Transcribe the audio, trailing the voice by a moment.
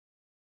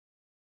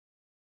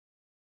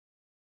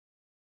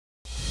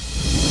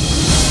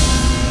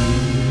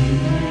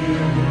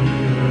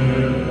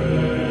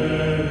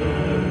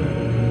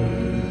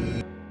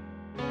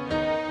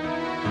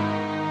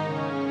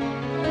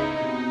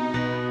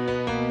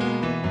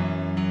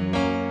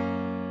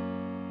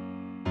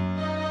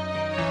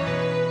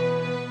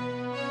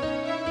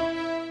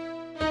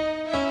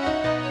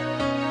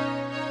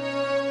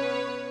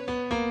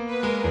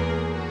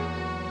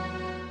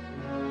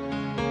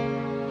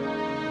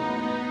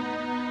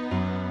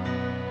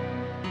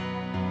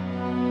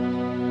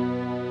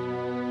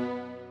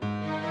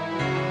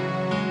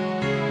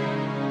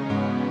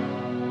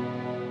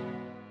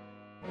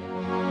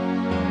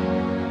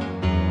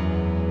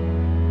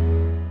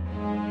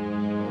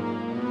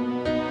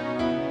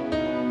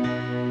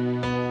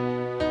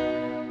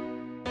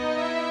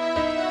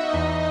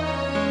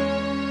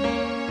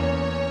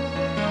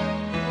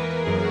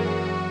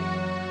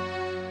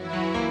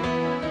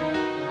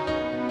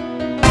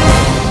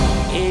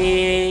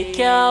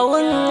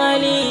kyawun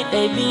hali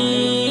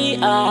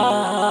ɗabi'a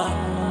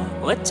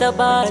wacce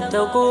ba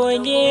ta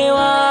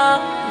gogewa,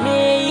 me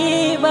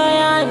yi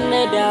bayan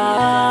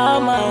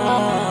nadama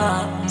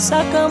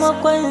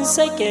sakamakon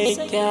sa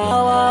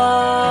kyakkyawa.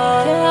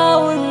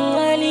 Kyawun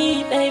hali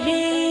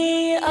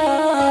ɗabi'a,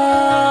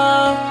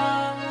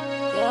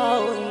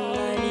 kyawun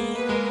hali,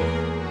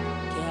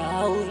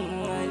 kyawun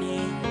hali.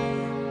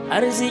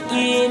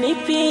 Arziki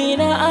nufi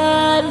na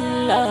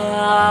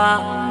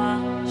Allah,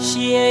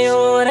 shi yayo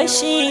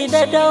rashi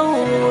da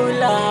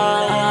daula,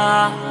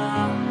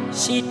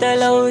 shi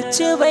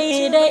talauci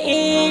bai da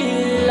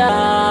illa,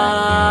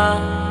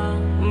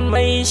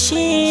 mai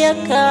shi ya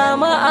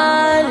kama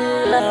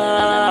Allah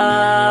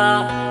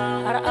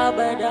har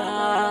abada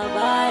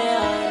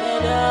baya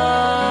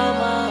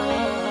nadama.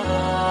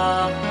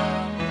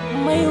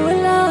 Mai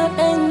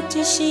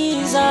wulaƙanci shi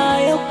za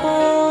ya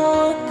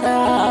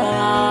koka,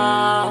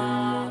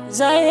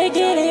 za ya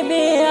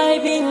girbe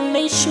abin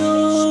mai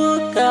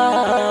shuka,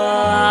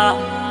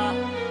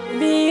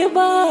 biyu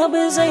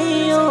babu zai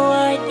yi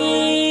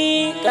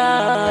waƙiƙa,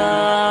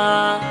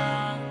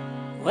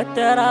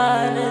 wata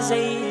rana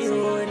zai yi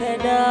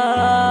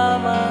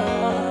nadama.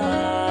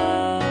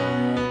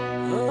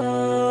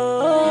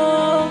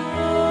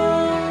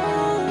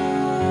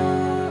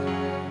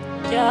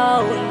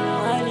 Kyawun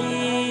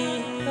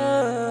hali,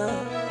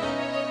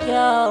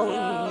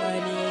 kyawun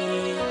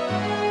hali,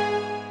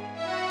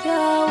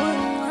 kyawun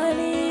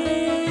hali,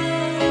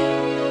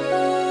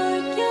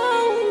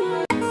 kyawun.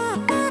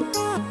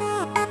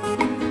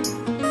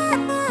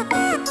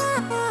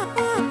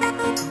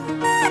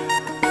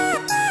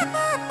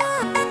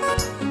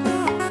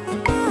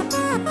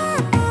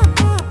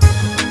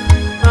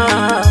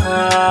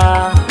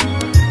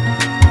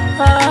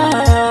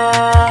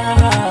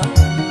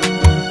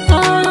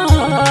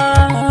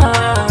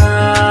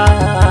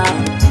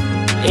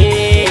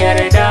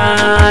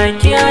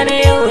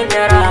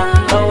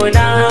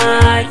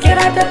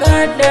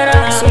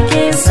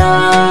 Suke sa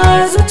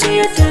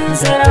zuciya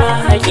tunzara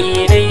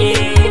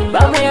haƙirai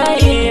ba mai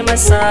yaye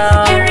masa.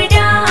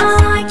 Yarda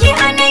ki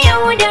hana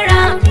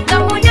yaudara,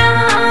 ƙauna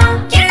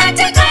kira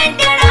ta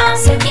kaddara.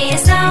 Suke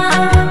sa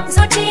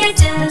zuciya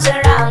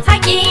tunzara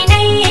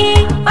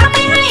haƙirai ba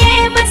mai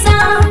yaye masa.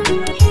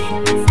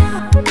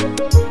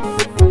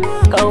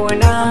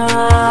 Ƙauna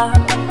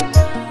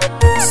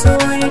so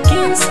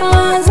yake sa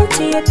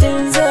zuciya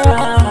tunzara.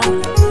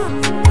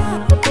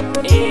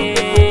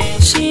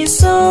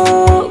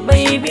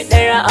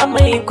 A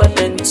mai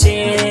kwatance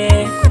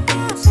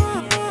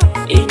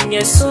in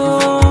ya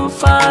so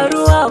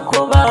faruwa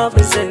ko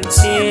babu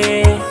zance,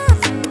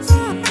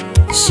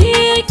 shi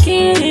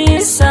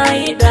yake sa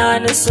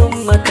idanu sun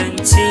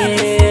makance.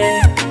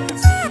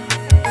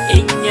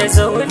 In ya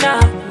zauna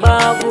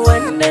babu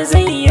wanda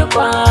zai yi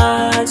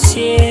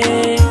kwace,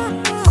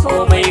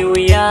 ko mai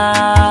wuya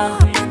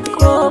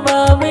ko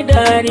babu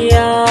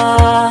dariya,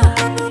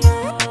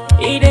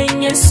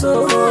 idan ya so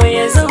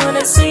ya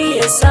zauna sai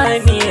ya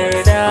sami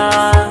yarda.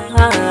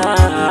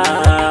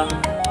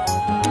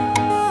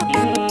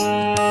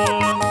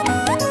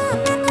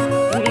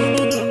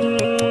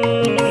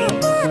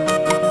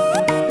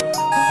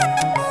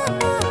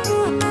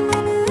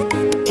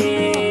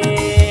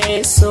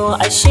 So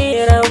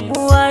ashe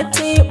rabuwa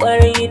ta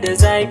ɓari da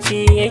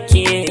zafi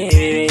yake,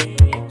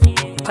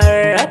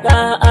 farraka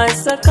a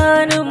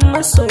tsakanin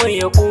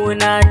masoya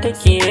ƙuna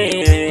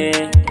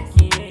take.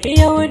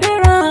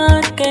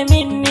 Yaudara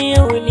kamin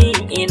yauni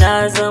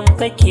ina zan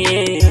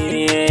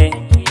fake,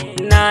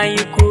 na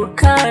yi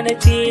kuka na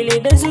fili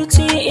da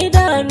zuci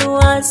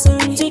idanuwa sun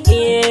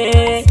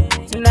jike,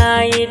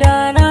 na yi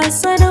dana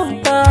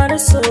sanin fara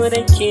so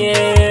da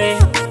ke.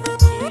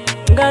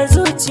 Ga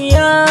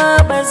zuciya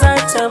ba za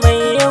ta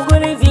maye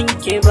gurbin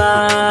ki ba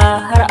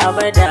har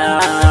abada.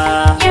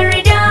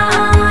 Yarda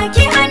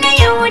ki hana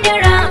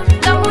yaudara,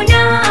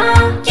 ƙauna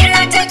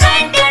kira ta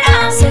kaddara.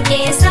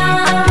 Suke sa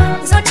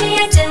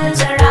zuciya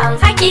tunzura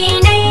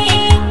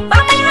haƙinai ba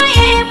mai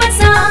haye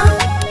masa.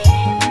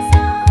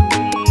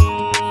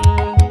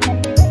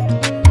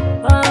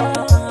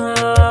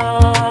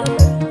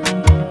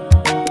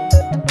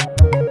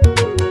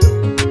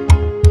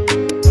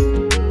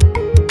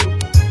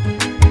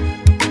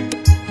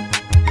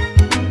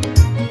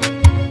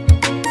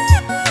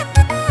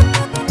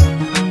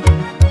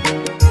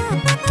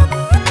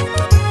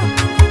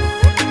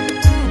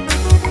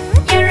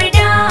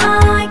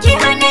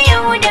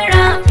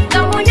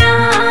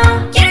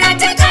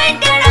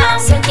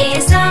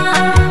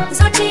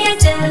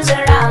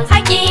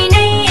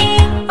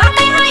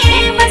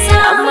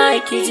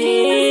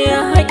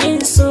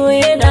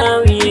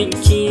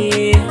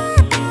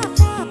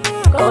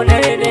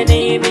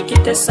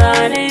 Ta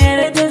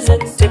sanayar da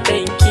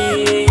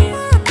zantukanki,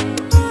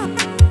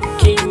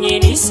 kin yi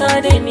nisa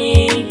da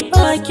ni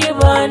ba ki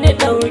ba ni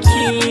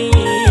ɗauki.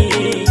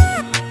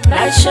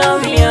 Na sha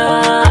wuya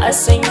a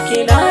san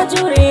ki na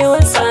jurewa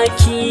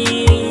tsaki,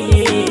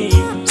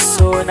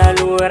 so na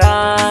lura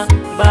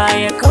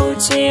baya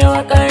kaucewa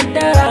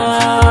ƙaddara.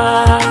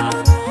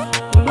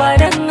 Ba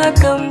dan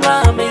hakan ba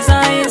mai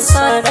zai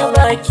sa da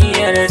baki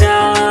yarda.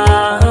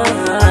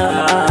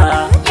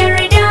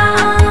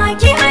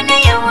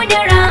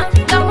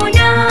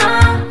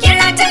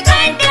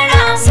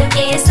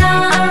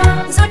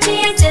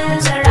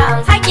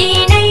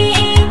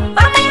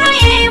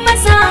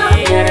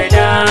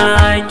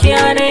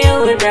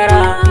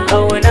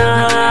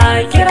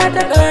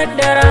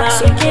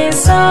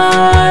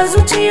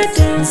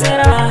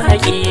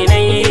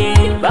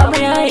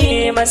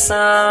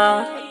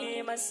 masa.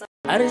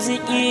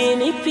 Arziki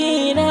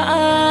nufi na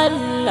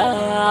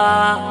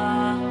Allah,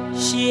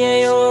 shi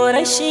yayo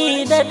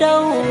rashi da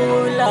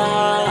daula,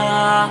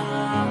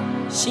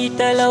 shi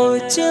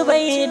talauci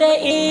bai da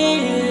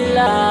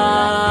illa,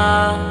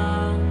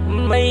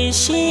 mai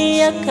shi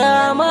ya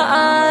kama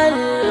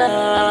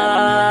Allah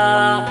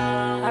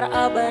har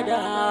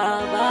abada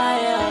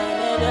baya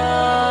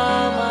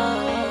nadama,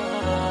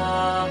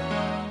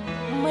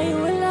 mai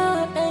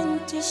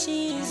wulaƙanci shi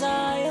za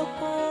ya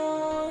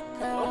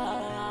koka.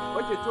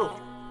 Wake to,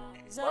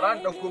 bara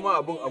ɗan kuma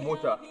abin a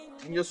mota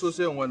in ya so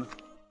sayan wani.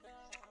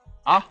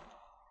 Ah,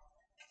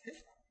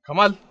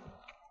 Kamal.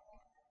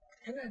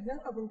 Kana nan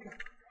abinka.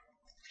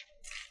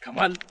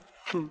 Kamal.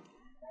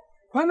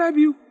 Kwana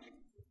biyu.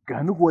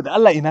 Gani kuwa da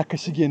Allah ina ka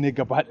shige ne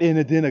gaba ɗaya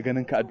na daina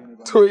ganin ka a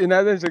duniya. To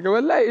ina zan shiga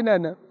wallahi ina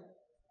nan.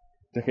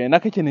 Daga ina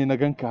kake ne na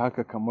ganka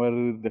haka kamar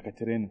daga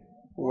training?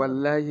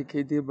 Wallahi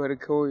kai dai bar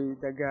kawai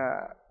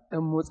daga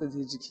ɗan motsa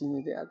jiki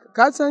ne dai aka.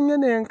 Ka san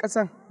yanayin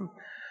ƙasan.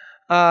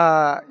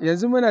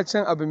 Yanzu muna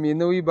cin abu mai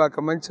nauyi ba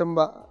kamar can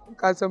ba.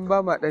 Ka san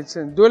ba ma ɗan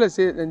cin dole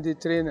sai ɗan je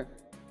training.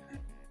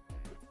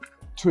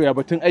 To ya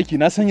batun aiki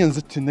na san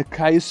yanzu tuni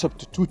kayi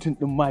substituting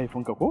ɗin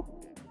mahaifinka ko?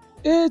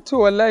 To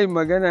wallahi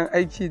maganan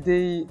aiki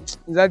dai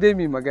za dai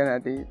mai magana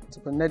dai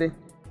tukunna dai.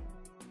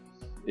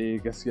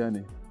 Gaskiya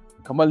ne.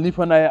 Kamal ni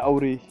fa na yi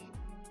aure.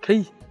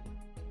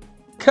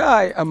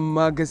 Kai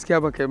amma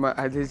gaskiya ba kai ma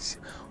adalci.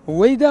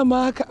 Wai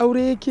dama haka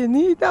aure yake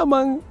ni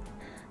daman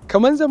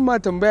kamar zan ma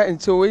tambaya in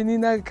ce wai ni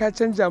na ka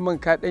canja min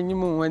ka dan yi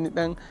min wani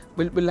dan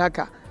bulbul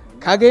haka.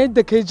 Kaga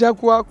yadda kai ja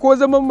kuwa ko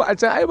zaman mu a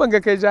can ai ban ga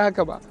kai ja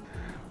haka ba.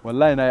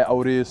 Wallahi na yi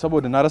aure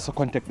saboda na rasa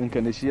contact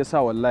ɗinka ne shi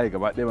yasa wallahi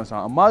gaba ɗaya ban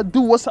samu amma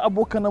duk wasu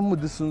abokanan mu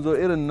duk sun zo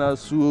irin na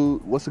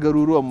su wasu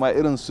garuruwan ma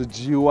irin su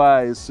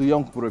GY su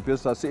Young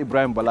Professor su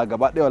Ibrahim Bala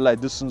gaba ɗaya wallahi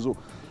duk sun zo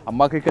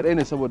amma kai kadai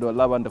ne saboda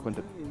wallahi ban da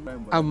contact.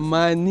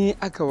 Amma ni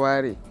aka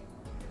ware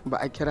ba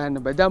a kira ni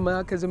ba dama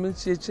haka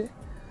zumunci ya ce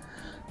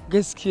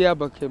gaskiya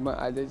ba kai ma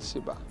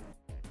adalci ba.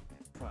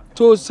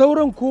 To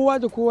sauran kowa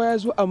da kowa ya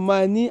zo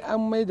amma ni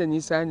an mai da ni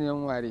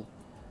saniyan ware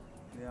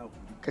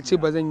ka ce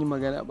ba zan yi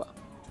magana ba.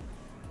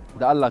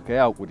 Da Allah ka yi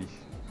haƙuri,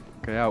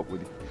 ka yi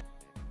haƙuri.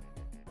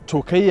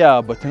 To kai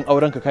ya batun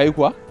aurenka ka yi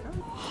kuwa?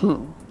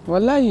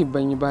 Wallahi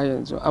ban yi ba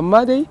yanzu,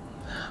 amma dai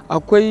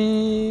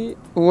akwai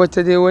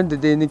wata dai wanda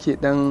dai nake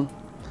dan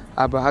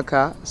abu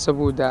haka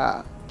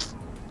saboda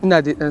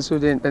ina dai dan so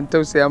da dan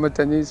tausaya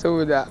mata ne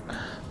saboda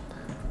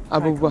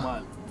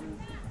abubuwa.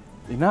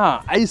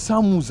 Ina ai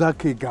samu za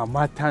ka yi ga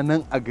mata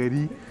nan a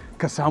gari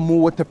ka samu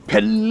wata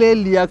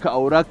felleliya ka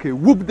aura ka yi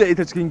wub da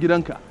ita cikin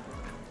gidanka.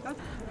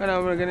 Kana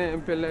maganin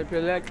in fella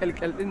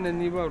kalkal din nan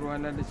ni ba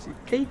ruwana da shi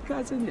kai ka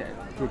sani ai.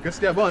 To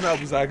gaskiya ba wani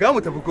abu zaga mu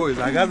tafi kawai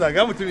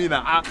zaga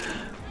mutumina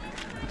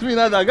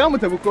mutumina zaga mu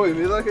tafi kawai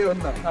me za ka yi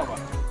wannan ha ba.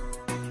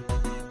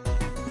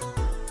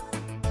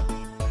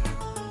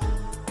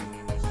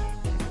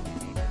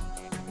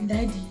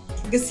 Dadi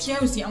gaskiya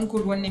yau sai an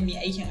kori wannan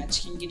mai aikin a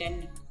cikin gidan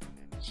nan.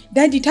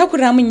 Dadi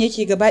takura min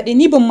yake gaba ɗaya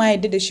ni ban ma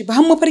yadda da shi ba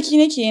har mafarki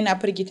nake yana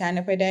firgita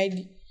na fa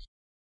dadi.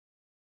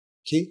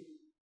 Ke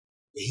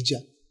Bahija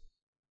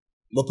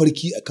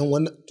mafarki akan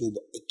wannan to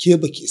ke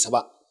baki isa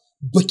ba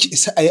baki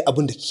isa a yi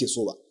abin da kike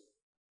so ba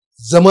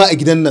zama a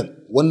gidan nan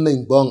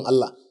wannan bawan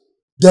Allah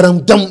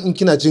daren dam in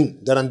kina jin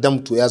daren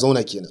dam to ya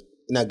zauna kenan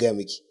ina gaya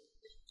miki.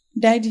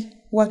 Dadi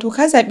wato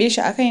ka zaɓe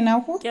shi a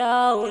kaina ko?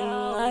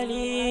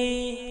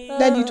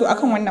 Dadi to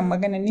akan wannan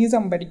magana ni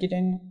zan bar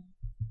gidan nan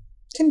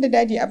tunda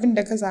dadi abin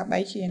da ka zaɓa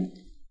kenan.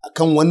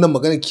 Akan wannan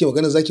magana kike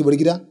magana zaki bar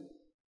gida?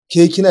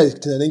 Ke kina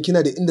tunanin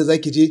kina da inda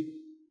zaki je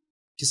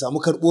ki samu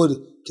karɓo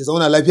ki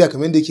zauna lafiya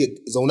kamar yadda yake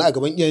zaune a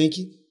gaban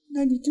iyayenki?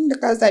 Dadi tun da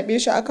ka zaɓe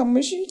shi akan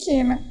mu shi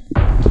kenan.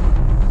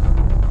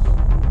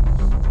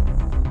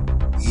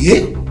 Ye?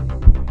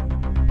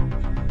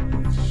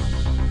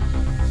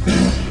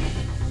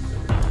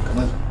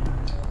 Kamar.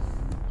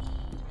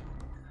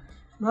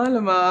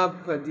 Malama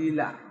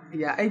Fadila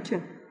ya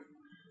aikin?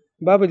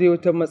 Babu dai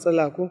wata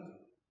matsala ko?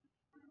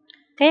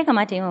 Kai ya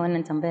kamata yi wa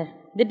wannan tambayar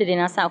duk da dai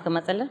na san akwai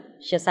matsalar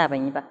shi yasa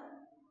ban yi ba.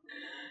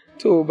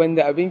 To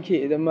banda abin ke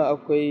idan ma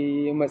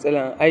akwai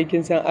matsalan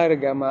aikin san an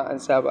riga ma an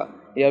saba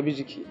ya bi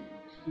jiki.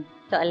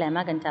 To Allah ya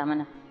maganta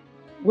mana.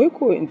 Wai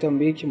ko in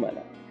tambaye ki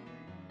mana.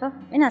 To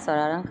ina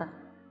sauraron ka.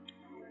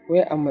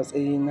 Wai a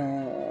matsayina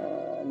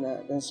na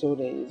dan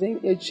saurayi zan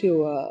iya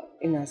cewa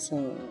ina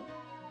son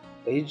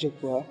Bahija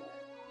kuwa.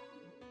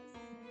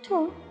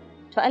 To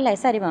Allah ya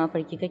sa dai ba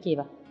mafarki kake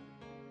ba.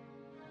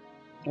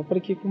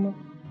 Mafarki kuma?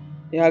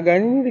 Ya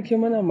gani ni da ke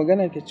mana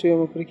magana ke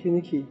cewa mafarki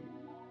nake yi.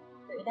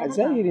 A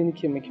zahiri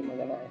nake miki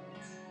magana ai.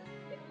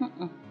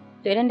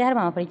 To idan dai har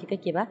ba mafarki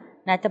kake ba,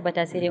 na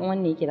tabbata sai dai in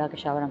wanne yake baka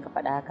shawaran ka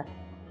faɗa haka.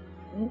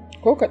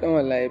 Ko kaɗan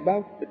wallahi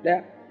babu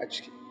ɗaya a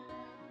ciki.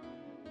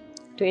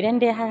 To idan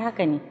dai har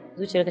haka ne,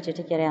 zuciyarka ce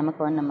take raya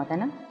maka wannan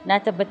magana, na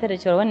tabbatar da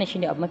cewa wannan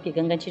shine abu mafi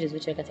ganganci da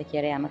zuciyarka take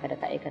raya maka da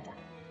ka aikata.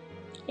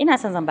 Ina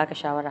son zan baka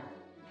shawara.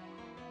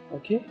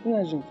 Okay,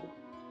 ina jin ki.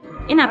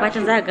 Ina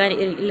fatan za ka gane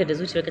irin illar da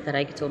zuciyarka ta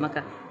rakito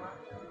maka.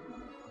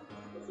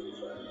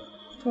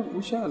 To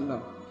insha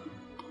Allah.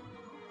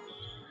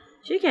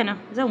 Shikenan,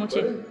 zan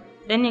wuce.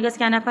 Dan ni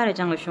gaskiya na fara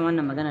jan haushin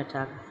wannan maganar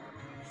taka.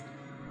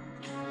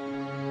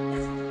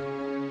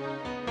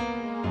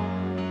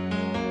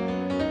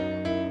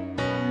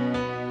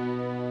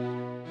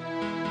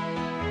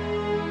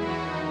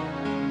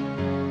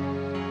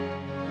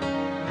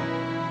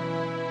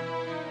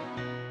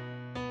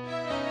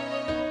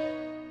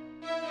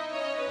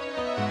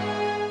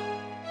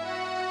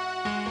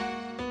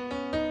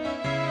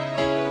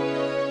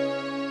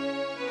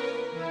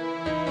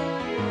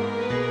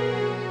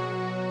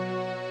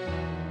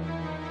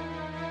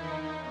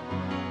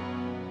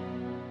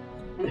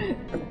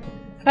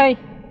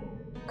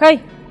 Kai,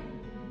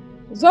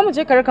 zo mu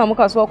je ka raka mu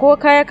kasuwa ko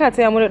kaya ka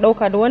taya mu da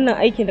ɗauka da wannan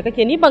aikin da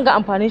kake ni ban ga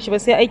amfanin shi ba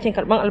sai aikin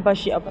karɓan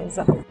albashi a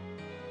banza.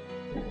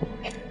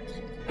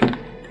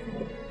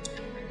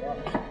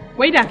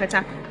 Wai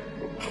dakata,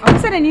 a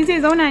kusa da ni zai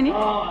zauna ne?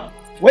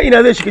 Wai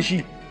ina zai shiga shi?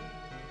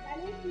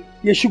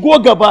 Ya shigo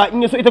gaba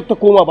in ya so ita ta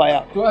koma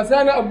baya. To a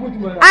sani abu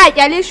mana. A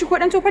kyale shi ko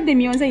dan tofar da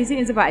miyon zai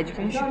in zuba a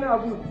jikin shi.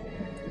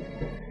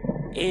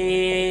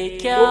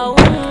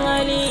 Kyawun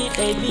hali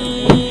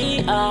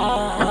ɗabi'a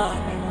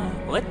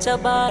wacce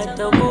ba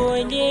ta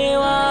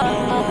gogewa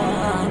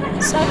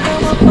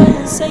sakamakon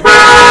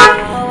sakewa.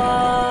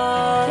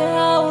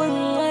 Kyawun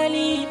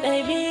hali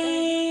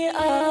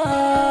ɗabi'a,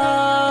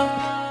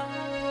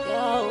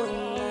 kyawun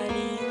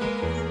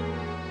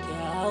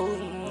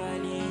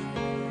hali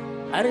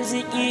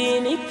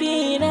arziki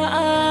nufi na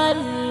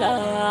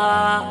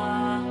Allah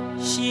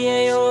shi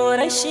yayo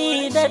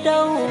rashi da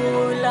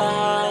daula.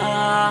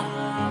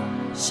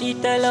 Shi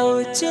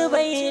talauci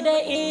bai da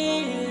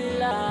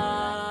illa.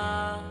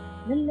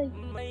 Lallai,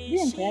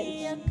 biyanka ya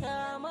isa.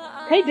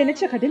 Kai da na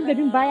ce ka dinga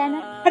bin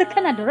bayana har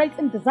kana da right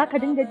ɗin da za ka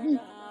dinga bi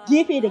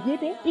gefe da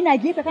gefe? Ina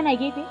gefe kana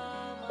gefe?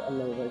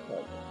 Allah ya barka.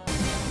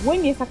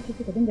 Wai me yasa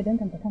kake ka dinga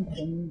danganta kanka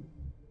da ni?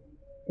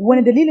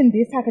 Wani dalilin da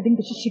yasa ka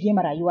dinga shishige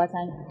ma rayuwa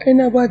ta ne? Kai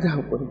na ba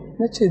da haƙuri.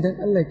 Na ce dan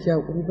Allah ki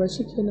haƙuri ba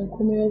shikenan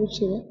kuma ya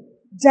wuce ba.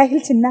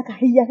 Jahilcin naka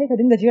har ya kai ka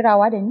dinga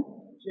jerawa da ni?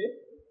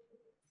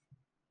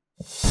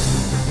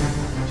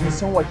 Kin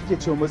san wa kike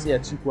cewa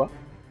matsiyaci kuwa?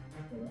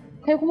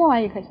 Kai kuma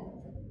waye kai?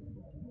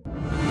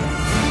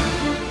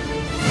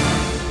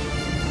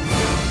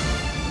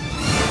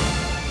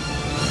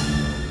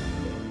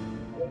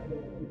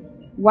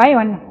 Waye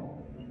wannan?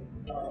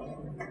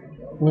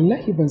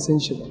 Wallahi ban san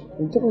shi ba,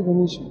 ban taɓa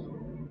ganin shi ba.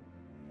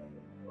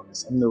 Baka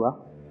san ni ba?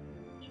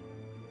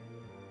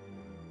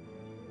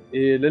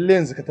 Lalle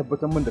yanzu ka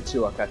tabbatar min da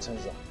cewa ka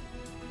canza.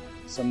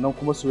 Sannan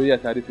kuma soyayya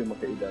ta rufe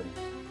maka idanu.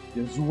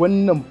 Yanzu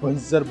wannan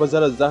banzar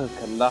bazarar zaka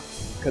kalla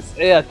ka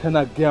tsaya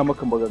tana gaya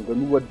maka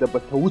maganganu wadda ba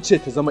ta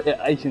wuce ta zama ɗan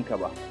aikinka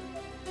ba.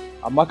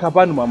 Amma ka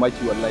bani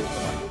mamaki wallahi.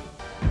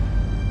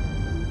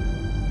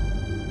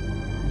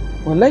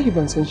 Wallahi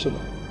ban san shi ba.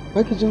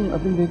 Baki jin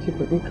abin da yake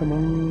faɗi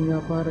kamar ya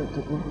fara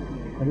taɓo.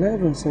 Wallahi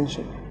ban san shi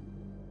ba.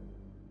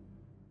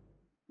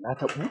 Na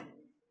taɓo?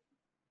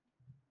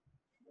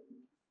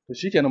 To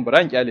shikenan bari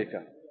an kyale ka.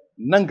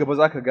 Nan gaba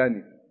zaka gane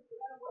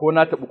ko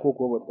na taɓu ko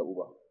ba taɓu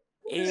ba.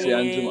 Sai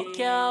an jima.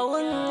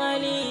 Kyawun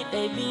hali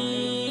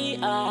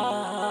ɗabi'a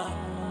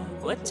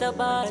wacce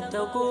ba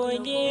ta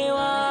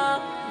gogewa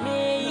me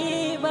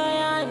yi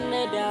bayan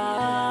na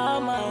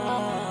dama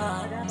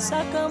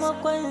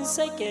sakamakon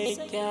sa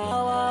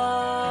kyakkyawa.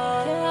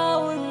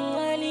 Kyawun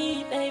hali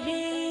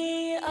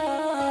ɗabi'a,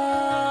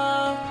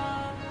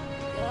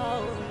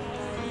 kyawun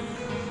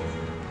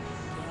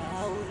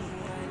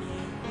hali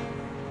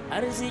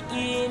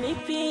arziki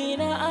nufi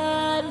na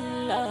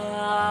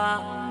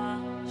Allah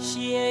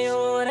shi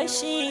yayo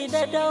rashi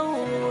da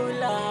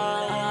daula.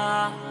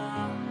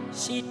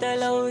 Shi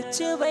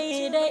talauci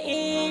bai da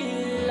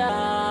illa,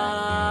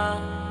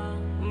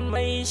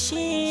 mai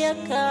shi ya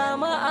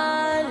kama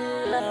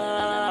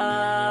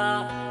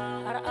Allah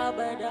har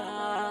abada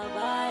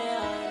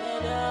baya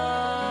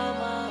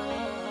nadama.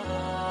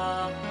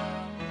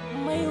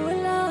 Mai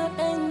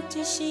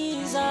wulaƙanci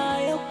shi za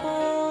ya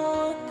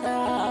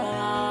koka,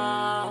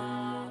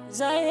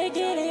 za ya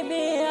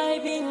girbe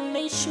abin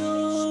da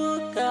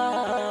shuka.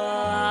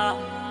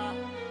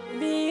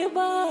 Bi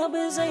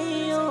babu zai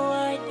yi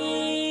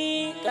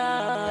waƙiƙa,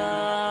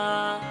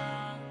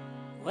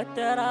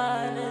 wata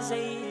rana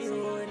zai yi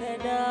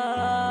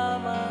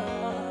nadama.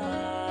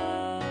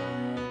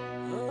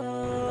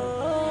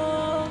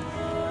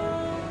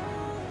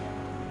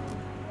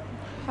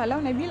 Halau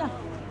Nabila.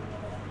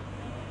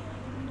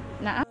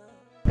 Na'am.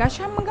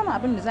 Gashi mun gama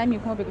abin da zamu yi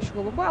kuma baka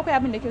shigo ba. Ko akwai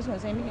abin da ke so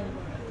sai miki ne?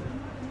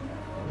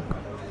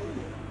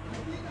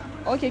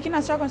 Okay, kina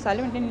shagon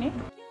salon din ne?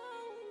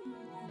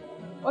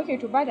 Okay,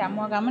 to ba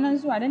damuwa ga munan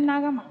zuwa dan na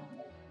gama.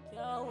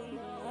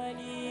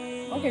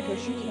 Okay, to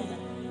shikenan.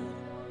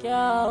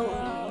 Kyawun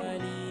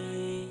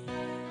hali,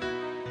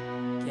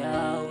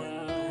 kyawun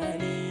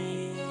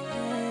hali,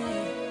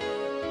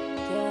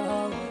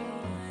 kyawun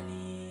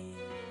hali.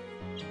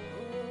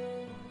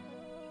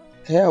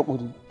 Ka yi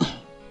haƙuri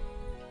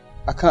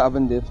akan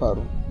abin da ya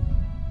faru.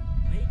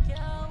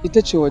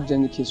 Ita ce wadda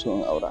nake so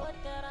in aura.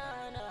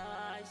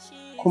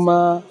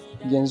 Kuma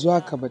yanzu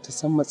haka bata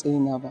san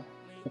matsayina ba,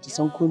 bata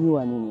san ko ni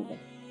wane ne ba.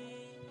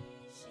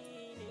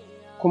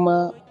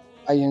 kuma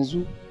a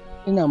yanzu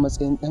ina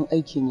matsayin ɗan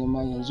aiki ne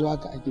ma yanzu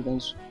haka a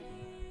gidansu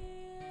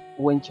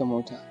wanke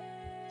mota.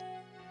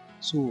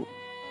 So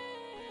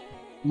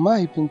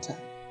mahaifinta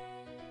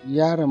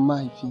yaron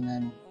mahaifina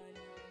ne.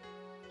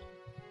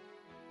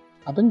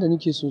 Abin da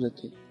nake so da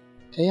kai,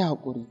 ka yi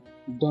haƙuri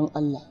don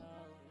Allah.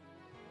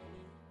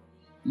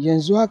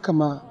 Yanzu haka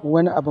ma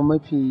wani abu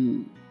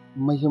mafi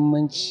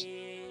muhimmanci,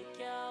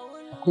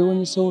 akwai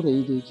wani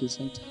saurayi da yake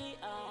santa,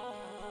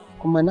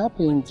 kuma na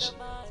fahimci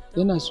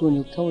yana so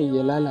ne kawai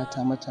ya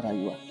lalata mata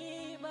rayuwa,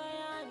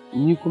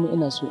 ni kuma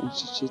ina so in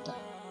cece ta,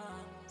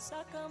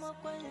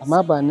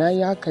 amma ba na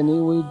yi haka ne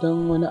wai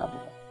don wani abu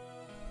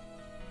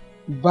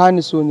ba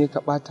ni so ne ka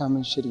ɓata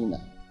min shirina,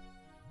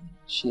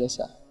 shi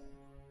yasa.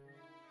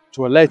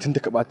 To wallahi tun da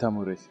ka ɓata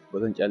min rai ba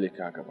zan kyale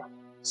ka haka ba,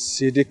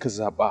 sai dai ka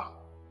zaɓa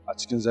a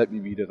cikin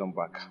zaɓi biyu da zan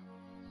baka.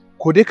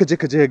 Ko dai ka je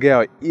ka gaya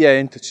wa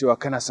iyayenta cewa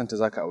kana son ta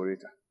zaka aure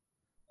ta,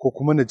 ko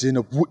kuma na je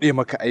na buɗe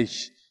maka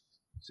aiki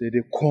sai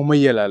dai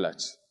komai ya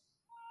lalace.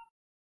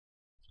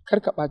 Kar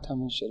ka ɓata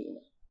min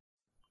shirina.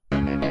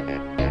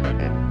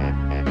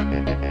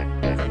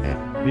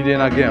 Ni dai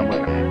na gaya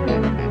maka,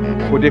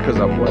 ko dai ka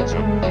zaɓi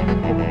wancan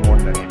ko kuma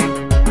wannan.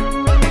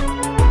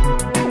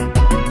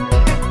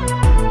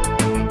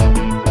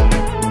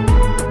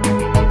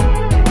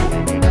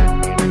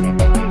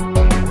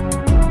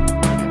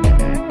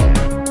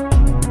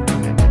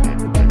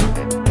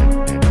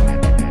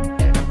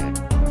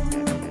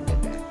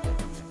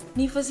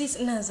 Ni fa sis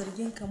ina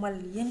zargin Kamal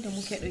yanda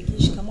muke ɗauke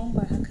shi kaman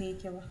ba haka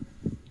yake ba.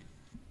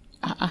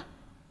 A'a.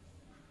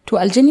 To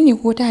aljani ne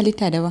ko ta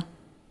halitta daban?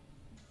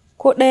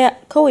 Ko ɗaya,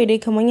 kawai dai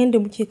kaman yanda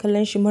muke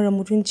kallon shi mara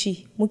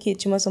mutunci, muke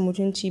ci masa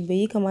mutunci bai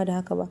yi kama da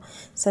haka ba.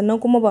 Sannan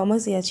kuma ba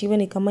matsiyaci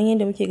bane kaman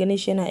yanda muke ganin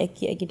shi yana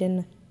aiki a gidan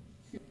nan.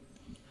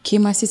 Ke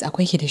ma sis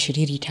akwai ki da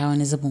shiriri ta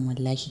wani zubin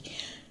wallahi.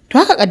 To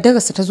haka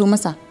kaddararsa ta zo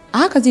masa, a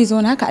haka zai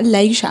zauna haka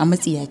Allah ya yi shi a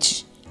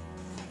matsiyaci.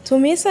 To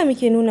me yasa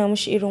muke nuna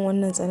mishi irin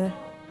wannan tsanar?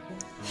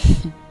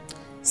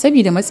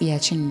 Sabida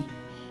matsiyacin ne.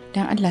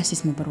 Dan Allah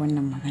sis mu bar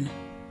wannan magana.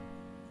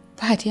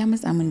 Fahad ya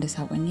matsa min da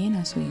sakonni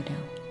yana so ya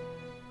dawo.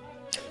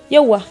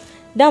 Yawwa,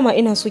 dama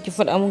ina so ki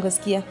faɗa mun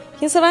gaskiya.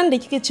 Kin san ran da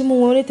kike ci min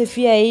wani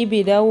tafiya yayi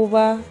bai dawo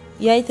ba,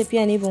 yayi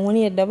tafiya ne ban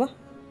wani yadda ba?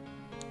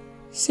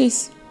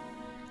 Sis,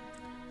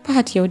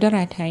 Fahad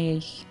yaudara ta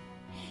yayi.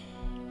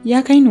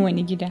 Ya kai ni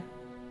wani gida.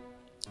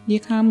 Ya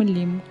kawo min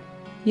lemu.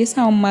 Ya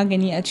sa min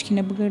magani a ciki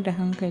na bugar da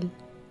hankali.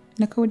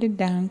 Na kaudar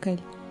da hankali.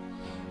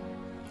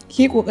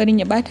 Ke kokarin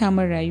ya bata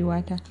min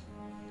rayuwata.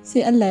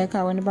 Sai Allah ya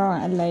kawo wani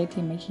bawan Allah ya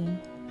taimake ni.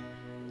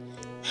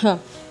 Ha,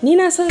 ni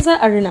na san za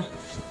a rina.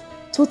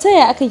 To ta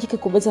yaya aka yi kika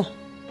kubuta?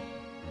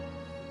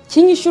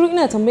 Kin yi shiru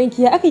ina tambayin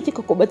ki ya aka yi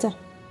kika kubuta?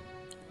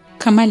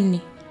 Kamal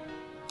ne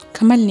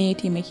ya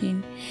taimake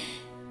ni.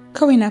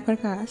 Kawai na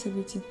farka a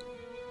asibiti.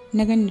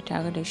 Na gani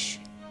tare da shi.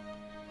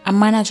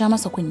 Amma na ja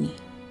masa kunne.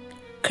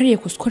 Kar ya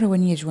kuskura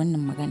wani ya ji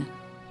wannan magana.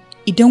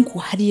 Idan ko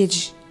har ya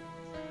ji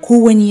ko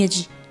wani ya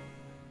ji,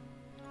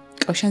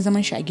 ƙarshen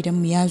zaman shi a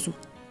gidanmu ya zo.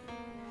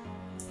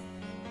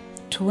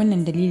 To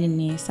wannan dalilin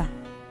ne yasa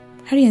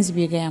har yanzu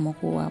bai gaya ma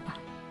kowa ba.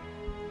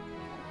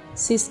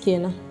 Sis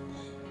kenan.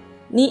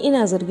 Ni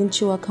ina zargin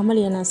cewa Kamal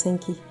yana son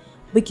ki.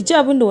 Baki ji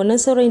abin da wannan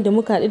saurayin da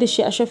muka haɗu da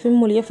shi a shopping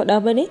mall ya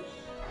faɗa ba ne?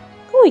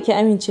 Kawai ki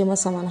amince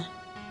masa mana.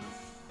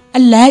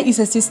 Allah ya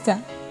isa sister.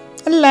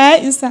 Allah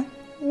ya isa.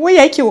 Wai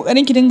yake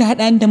kokarin ki dinga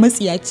haɗa da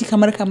matsiyaci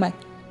kamar Kamal.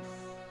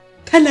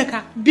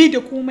 Talaka bai da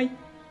komai.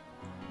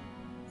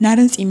 Na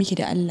rantse miki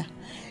da Allah.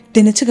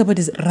 Da na ci gaba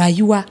da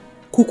rayuwa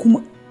ko kuma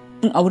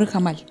in auri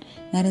Kamal,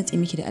 na rantse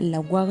miki da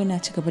Allah gwara na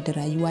ci gaba da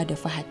rayuwa da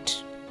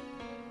Fahad.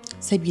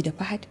 Sabida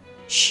Fahad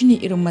shine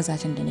irin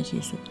mazajen da nake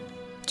so.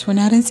 To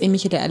na rantse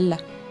miki da Allah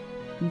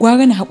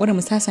gwara na haƙura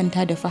mu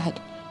sasanta da Fahad,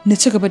 na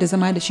ci gaba da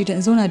zama da shi da in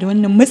zauna da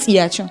wannan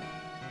matsiyacin.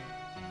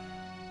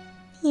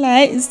 Allah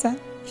ya isa.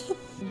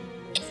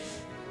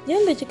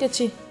 Yanda kika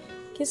ce,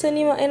 kin san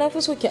ni ma ai na fi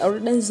so ki auri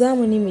dan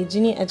zamani mai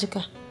jini a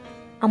jika.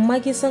 Amma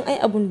kin san ai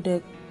abun da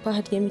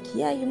Fahad ya miki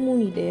yayi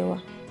muni da yawa.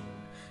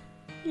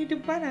 Ni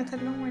duk bana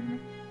kallon wannan.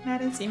 Na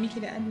rantse miki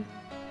da Allah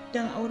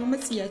dan auri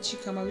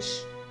matsiyaci kamar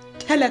shi.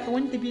 Talaka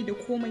wanda bai da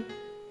komai.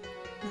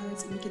 Na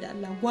rantse miki da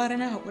Allah gwara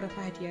na haƙura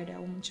Fahad ya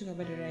dawo mun ci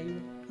gaba da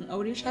rayuwa. In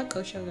aure shi har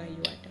ƙarshen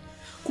rayuwata.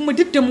 Kuma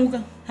duk da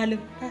mugan halin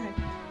Fahad.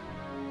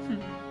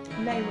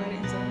 Allah ya ware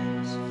in zauna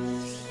da shi.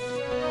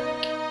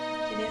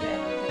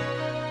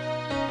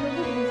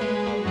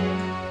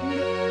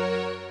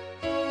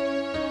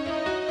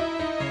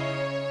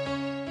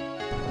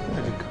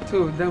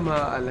 To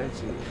dama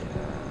Alhaji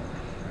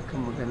akan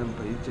maganin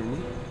Bahijja ne.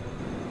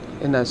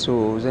 Ina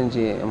so zan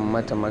je in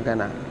mata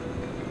magana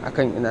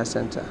akan ina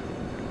santa.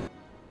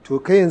 To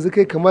kai yanzu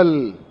kai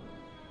Kamal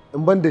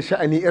in ban da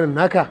sha'ani irin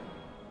naka,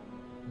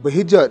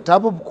 Bahijja ta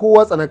fi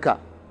kowa tsanaka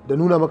da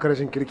nuna maka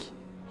rashin kirki.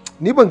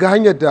 Ni ban ga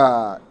hanyar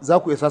da za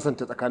ku iya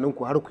sasanta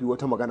tsakaninku har ku yi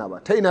wata magana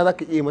ba. Ta ina za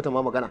ka iya mata ma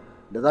magana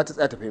da za ta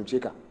tsaya ta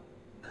fahimce ka?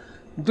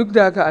 Duk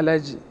da haka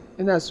Alhaji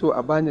ina so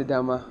a bani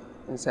dama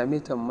in same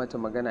ta mata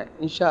magana.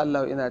 Insha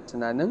Allah ina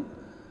tunanin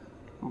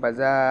ba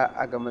za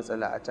a ga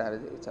matsala a tare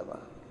da ita ba.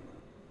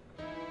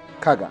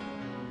 Kaga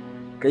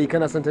Kai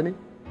kana son ta ne?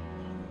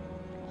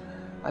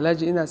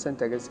 Alhaji ina son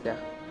ta gaskiya.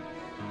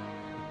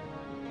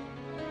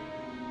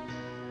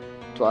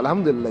 To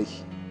alhamdulillah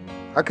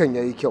hakan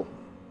yayi kyau.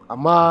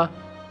 Amma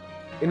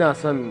ina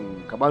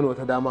son ka bani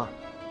wata dama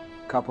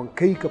kafin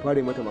kai ka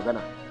fara mata magana.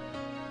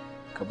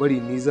 Ka bari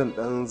ni zan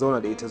dan zauna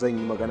da ita zan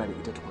yi magana da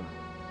ita tukuna.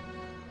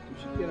 To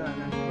shikenan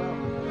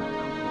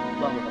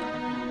ba mu ba.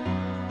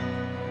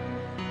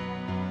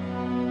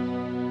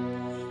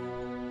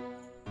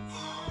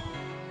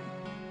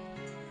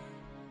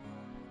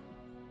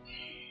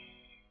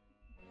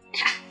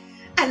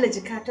 Allah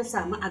jika ta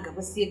samu a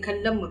gaba sai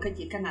kallon mu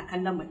kake kana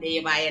kallon mu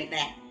ɗaya bayan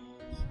ɗaya.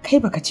 Kai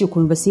baka ce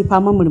kuma ba sai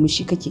faman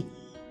murmushi kake.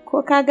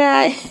 Ko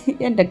kaga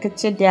yadda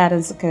kacce da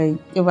yaran suka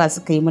kiba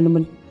suka yi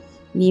mulmul.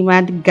 Ni ma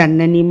duk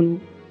ganna ne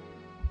mun.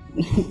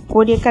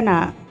 Ko dai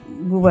kana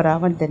duba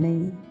ramar da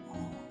nayi.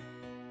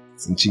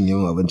 Sun cinye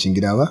min abincin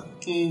gida ba?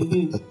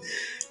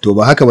 To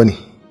ba haka bane.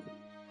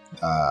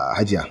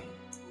 Hajiya.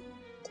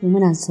 To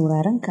muna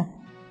sauraron ka.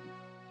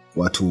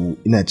 Wato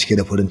ina cike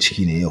da farin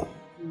ciki ne yau.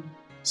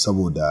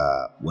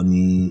 Saboda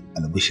wani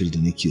albishir da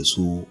nake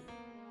so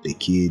da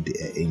ke da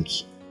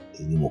 'ya'yanki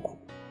in yi muku.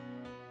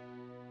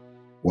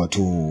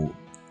 Wato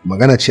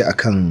magana ce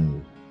akan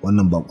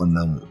wannan bakon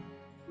namu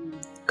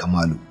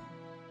Kamalu.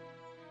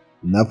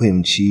 Na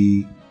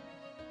fahimci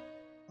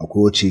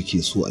akwai wacce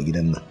yake so a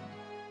gidan nan,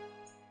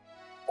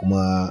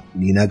 kuma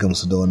ni na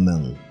gamsu da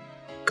wannan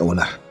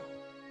ƙaunar.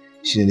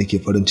 Shi ne nake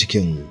farin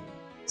cikin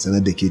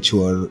sanar da ke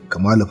cewar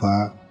Kamalu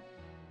fa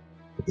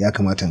ya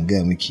kamata in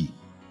gaya miki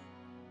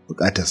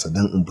bukatarsa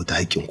don in fita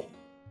haƙƙinku.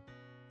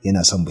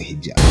 Yana son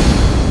Bahijja,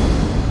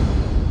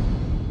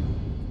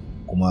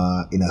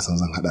 kuma ina son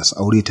zan haɗa su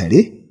aure tare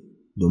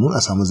domin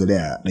a samu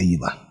zuriya ɗayi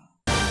ba.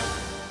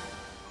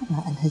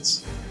 Haba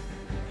Alhaji,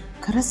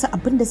 ka rasa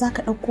abin da za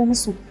ka ɗauko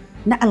musu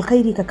na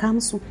alkhairi ka kawo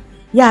musu.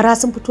 Yara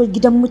sun fito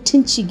gidan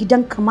mutunci,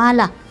 gidan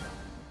kamala,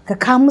 ka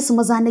kawo musu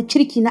maza na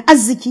kirki na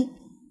arziki.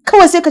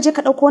 Kawai sai ka je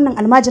ka ɗauko wannan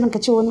almajirin ka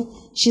ce wani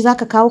shi za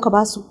ka kawo ka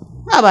basu.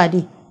 Haba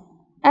dai,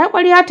 ai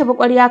ƙwarya ta bi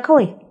ƙwarya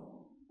kawai.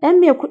 Ɗan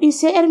mai kuɗi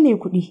sai ‘yar mai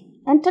kuɗi,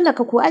 ɗan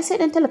talaka ko ai sai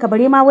ɗan talaka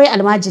bare ma wai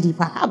almajiri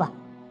fa haba.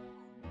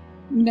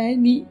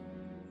 Dadi,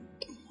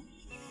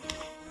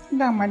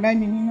 dama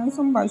dadi ni na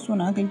san ba so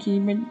na kake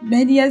ba.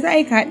 Dadi ya za a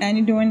yi ka haɗa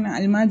ni da wannan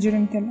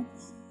almajirin tala.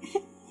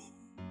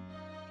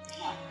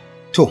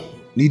 To,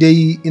 ni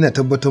dai ina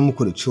tabbatar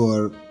muku da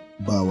cewar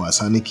ba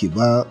wasa nake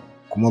ba,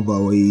 kuma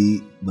ba wai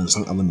ban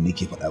san abin da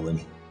nake faɗa ba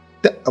ne.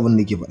 Duk abin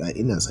da nake faɗa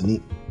ina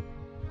sane.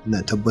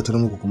 Ina tabbatar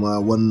muku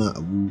kuma wannan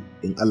abu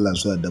in Allah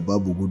so da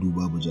babu gudu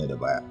babu ja da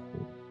baya.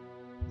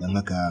 Don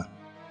haka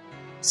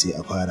sai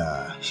a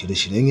fara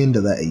shirye-shiryen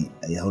yadda za a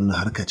yi wannan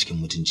harka cikin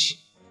mutunci.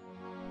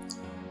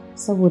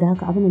 Saboda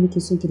haka abin da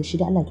nake so ki da shi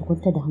da Allah ki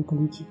kwantar da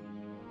hankalinki.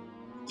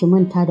 Ki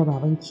manta da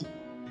babanki.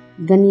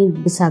 Gani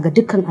bisa ga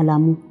dukkan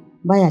alamu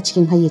baya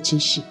cikin hayyacin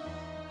shi.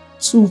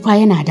 Tsufa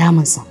yana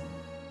damunsa.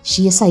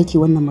 Shi yasa yake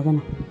wannan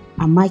magana.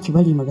 Amma ki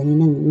bari magani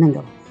nan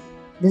gaba.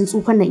 Don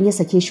tsufan nan in ya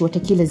sake shi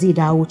watakila zai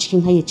dawo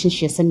cikin hayyacin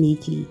shi ya san me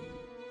yake yi.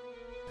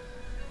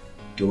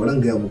 To bari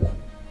gaya muku,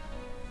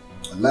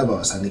 wallahi ba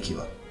wasa nake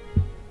ba,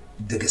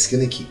 da gaske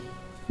nake,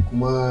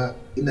 kuma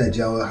ina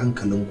jawo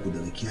hankalinku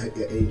daga ki har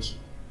ƴaƴanki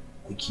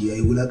ku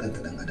kiyaye wulakanta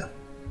dan adam.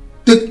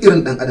 Duk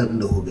irin dan adam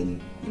da ku gani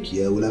ku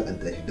kiyaye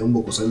wulakanta shi don ba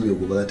ku san me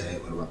gobe za ta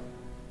haifar ba.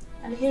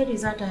 Alheri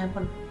za ta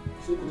haifar.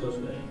 Sai ku taso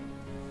da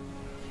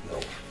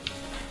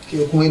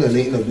ke kuma ina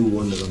nan ina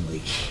duba wanda zan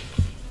baki.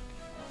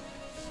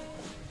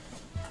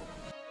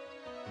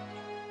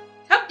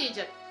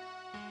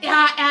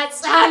 ‘Ya'ya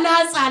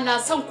tsala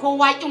son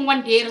kowa ƙin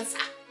wanda ya rasa.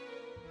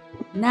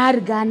 Na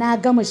riga na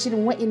gama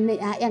shirin wa'innan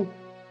 ‘ya'yan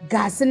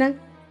ga su nan,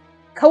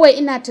 kawai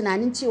ina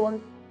tunanin cewa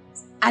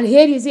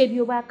alheri zai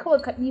biyo ba, kawai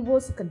ka ɗibo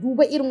su ka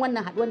duba irin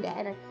wannan haɗuwan da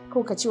 ‘ya'yan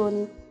kawai ka ce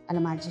wani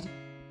almajiri.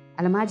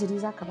 Almajiri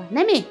za ka ba.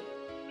 Na me?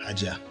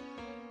 Hajiya.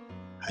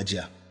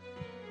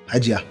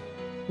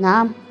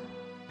 Na'am.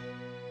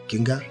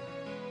 Kin ga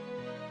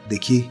da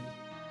ke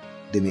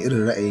da mai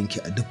irin ra'ayinki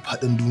a duk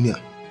faɗin duniya.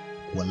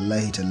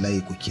 Wallahi tallahi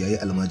ku kiyaye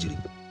almajiri.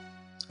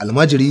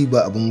 Almajiri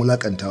ba abin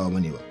wulakantawa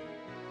bane ba.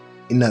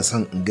 Ina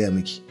son in gaya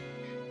miki.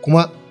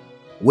 Kuma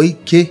wai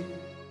ke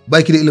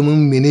baki da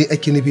ilimin mene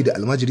ake nufi da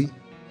almajiri?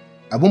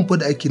 Abin fa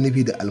da ake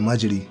nufi da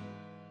almajiri,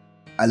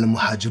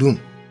 almuhajirun,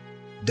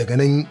 daga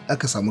nan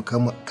aka samu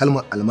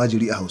kalmar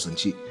almajiri a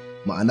Hausance,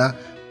 ma'ana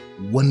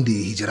wanda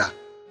ya hijira.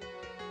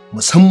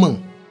 Musamman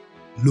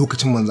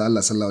lokacin manzo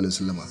Allah sallallahu alaihi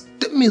wasallama.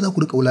 Dan me za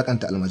ku rika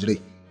wulakanta almajirai?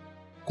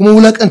 Kuma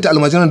wulakanta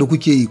almajiran da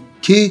kuke yi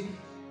ke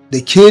da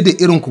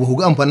irin ku ba ku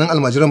ga amfanin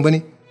almajiran bane?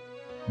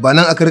 Ba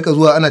nan aka rika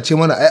zuwa ana ce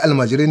mana ai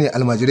almajirai ne.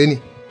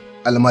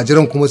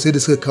 Almajiran kuma sai da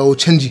suka kawo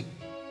canji.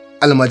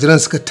 Almajiran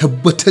suka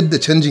tabbatar da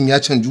canjin ya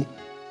canju.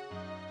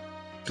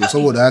 To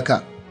saboda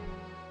haka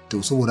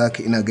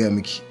ina gaya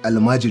miki,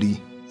 almajiri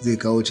zai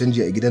kawo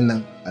canji a gidan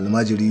nan,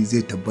 almajiri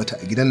zai tabbata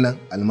a gidan nan,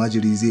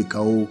 almajiri zai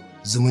kawo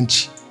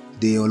zumunci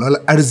da yawar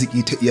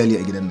arziki ta iyali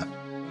a gidan nan.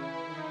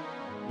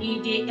 Ni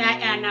dai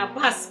 ‘ya'yana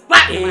ba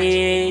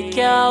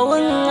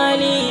kyawun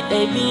hali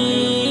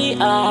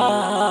ɗabi'a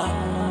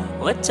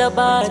wacce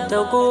ba ta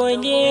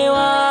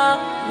gogewa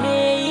me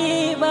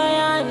yi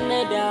bayan na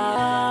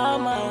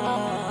dama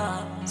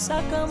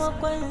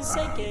sakamakon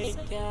sake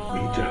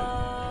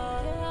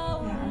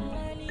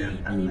dan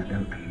Allah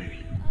dan annabi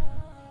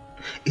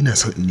ina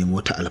son in nemi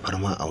wata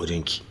alfarma a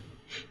wajenki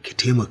ki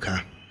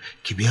taimaka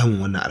ki biya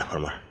min wannan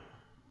alfarmar.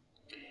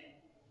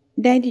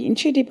 Daddy, in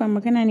ce dai ba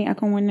magana ne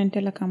akan wannan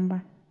talakan ba.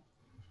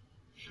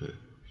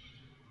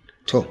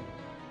 To,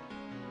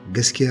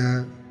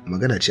 gaskiya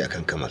magana ce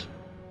akan Kamal.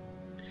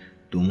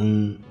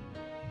 Domin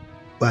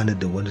ba ni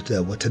da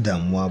wata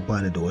damuwa,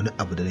 ba ni da wani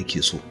abu da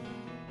nake so.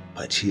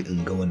 Face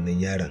in ga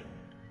wannan yaron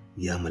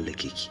ya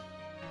mallake ki.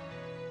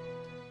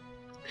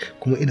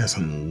 Kuma ina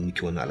son in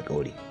miki wannan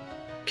alƙawari.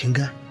 Kin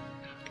ga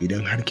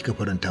idan har kika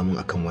faranta min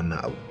akan wannan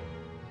abu,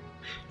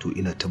 to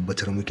ina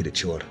tabbatar miki da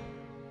cewar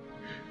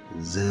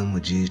za mu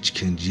je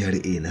cikin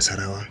GRA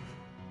Nasarawa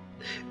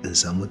in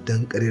samu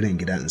dan ƙariren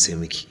gida in sai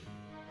miki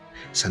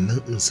sannan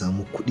in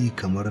samu kuɗi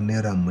kamar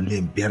naira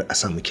miliyan 5 a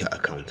sa miki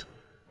account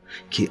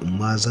ke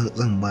amma zan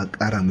ma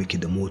ƙara miki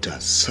da mota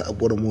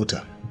sabuwar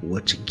mota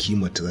wacce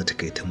kimata za ta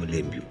kai ta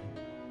miliyan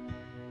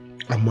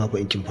 2 amma ba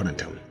in kin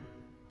faranta mu.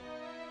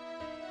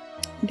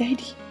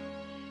 Daddy,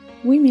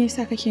 wai me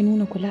yasa kake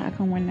nuna kula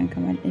akan wannan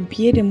Kamal din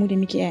fiye da mu da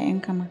muke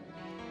 'ya'yan Kamal?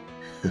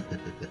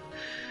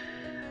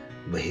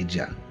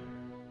 Bahijja,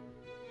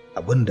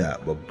 abinda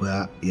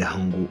babba ya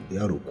hango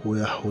yaro ko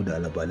ya hau da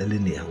alabalale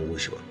ne ya hango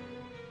shi ba.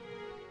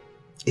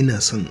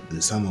 Ina son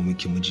in sama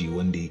miki miji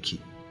wanda yake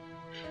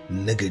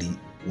nagari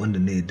wanda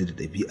na yarda da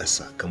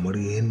ɗabi'arsa kamar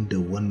yadda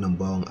wannan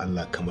bawan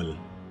Allah Kamal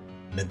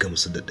na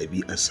gamsu da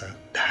ɗabi'arsa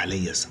da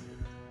halayyarsa.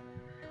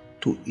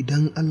 To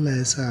idan Allah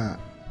ya sa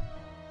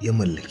ya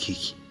mallake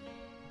ki,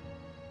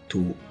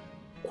 to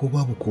ko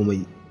babu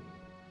komai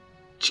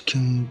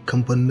cikin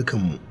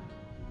kamfanukanmu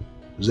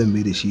zan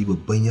mai da shi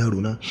babban yaro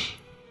na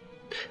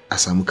a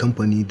samu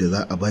kamfani da za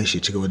a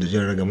bashi ci gaba da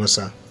jan raga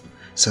masa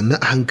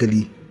sannan a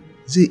hankali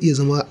zai iya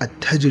zama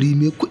attajiri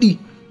mai kuɗi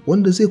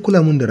wanda zai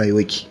kula min da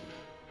rayuwarki.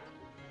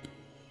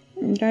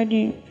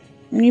 Daddy,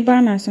 ni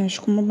ba na son shi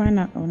kuma ba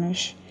na ƙaunar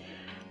shi.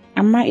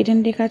 Amma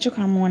idan dai ka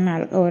cika min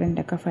wannan alƙawarin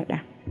da ka faɗa,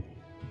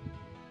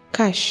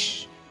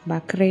 cash ba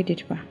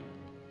credit ba,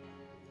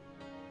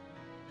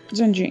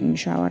 zan je in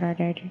shawara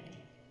Daddy.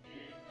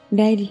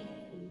 Daddy,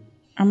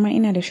 amma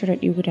ina da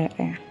sharaɗi guda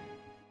ɗaya.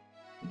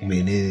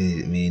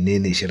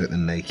 Menene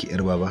sharaɗin naki yar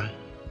baba?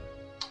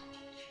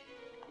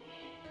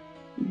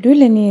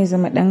 Dole ne ya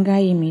zama ɗan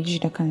gaye mai ji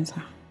da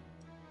kansa.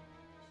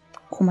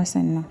 Kuma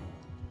sannan,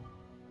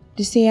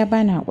 duk sai ya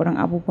bani haƙurin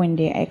abubuwan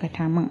da ya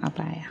aikata min a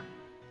baya.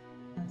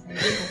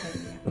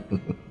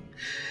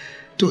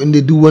 To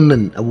inda duk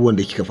wannan abubuwan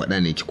da kika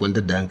faɗa ne ki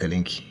kwantar da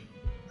hankalinki,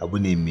 abu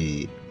ne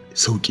mai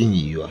sauƙin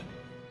yiwuwa.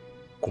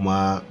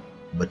 Kuma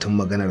batun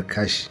maganar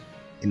kashi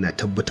ina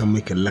tabbatar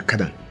miki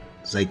lakadan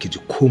za ki ji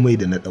komai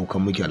da na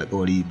ɗaukan miki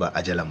alƙawari ba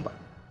ajalan ba.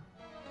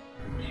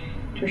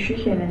 To shi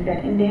kenan da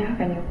inda ya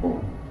haka ne ko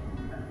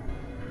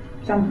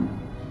zan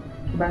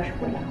ba shi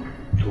kulawa.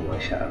 To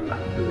masha Allah,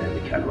 Allah ya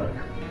miki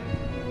albarka.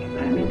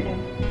 Amin.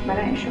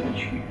 Bara in shiga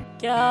ciki.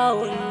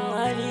 Kyawun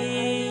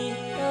hali,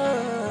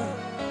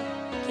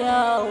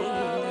 kyawun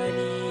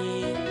hali,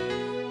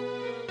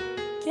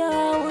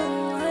 kyawun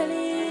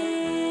hali,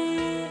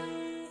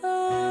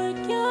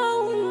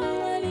 kyawun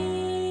hali,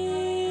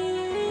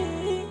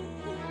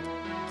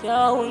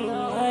 kyawun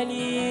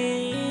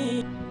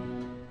hali.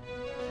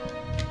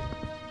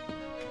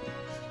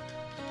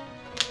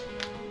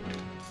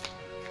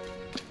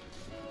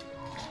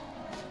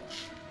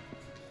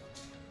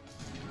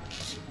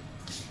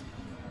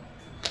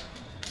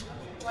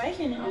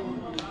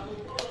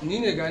 Ni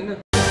ne ga nan.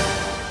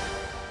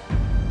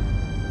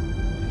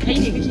 Kai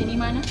ne kake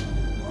nema na?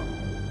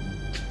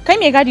 Kai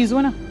me gadi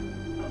zo nan?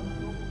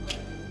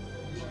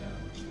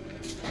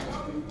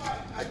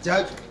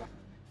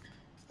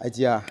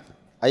 Ajiya,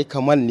 ai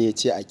Kamal ne ya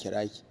ce a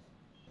kira ki.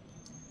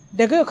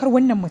 Daga kar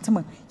wannan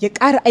mutumin ya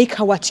ƙara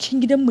aikawa cikin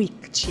gidan mai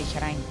ce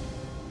kira ni.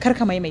 Kar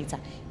ka maimaita.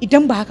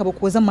 Idan ba haka ba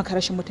ko zan maka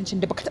rashin mutuncin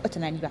da baka taɓa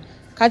tunani ba.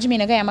 Ka ji me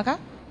na gaya maka?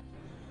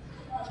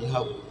 Ki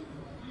haƙu.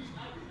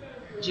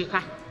 Je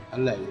ka.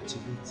 Allah ya ci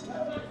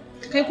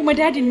biki. Kai kuma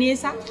dadin ne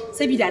yasa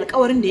saboda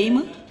alƙawarin da ya yi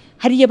min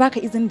har ya baka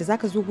izinin da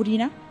zaka zo guri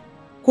na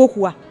ko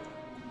kuwa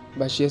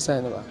Ba shi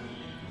yasa ni ba.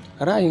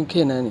 Ra'ayin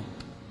kaina ne.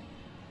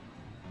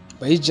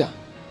 Bahijja,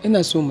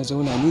 ina so mu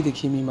zauna ni da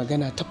ke mai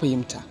magana ta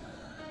fahimta.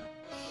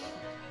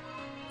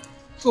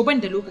 to ban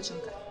da lokacin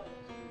ka.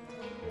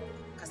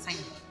 Ka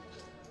sani.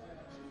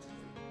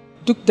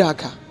 Duk da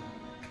haka,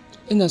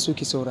 ina so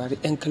ki saurari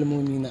 'yan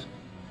kalmomi na.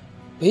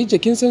 Bahijja,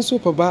 kin san so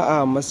fa ba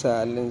a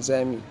masa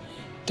linzami.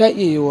 Ta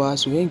iya yiwa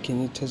su yanke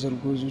ni ta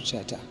zargo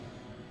zuciyata.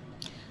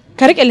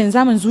 Ka riƙe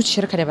linzamin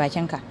zuciyarka da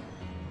bakinka.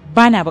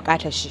 Ba na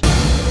buƙatar shi.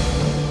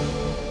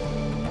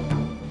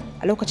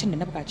 A lokacin da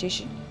na buƙace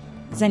shi,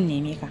 zan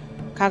neme ka.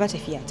 Kaga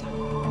tafiyata.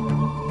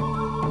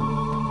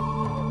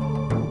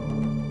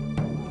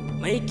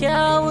 Mai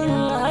kyawun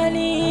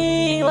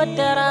hali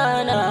wata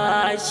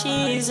rana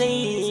shi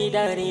zai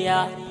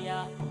dariya.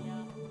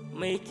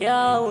 Mai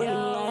kyawun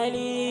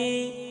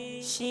hali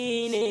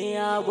shine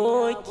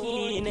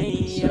aboki na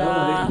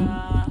hira.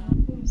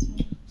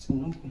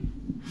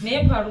 Me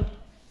ya faru?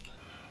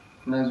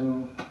 Na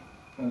zo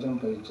wajen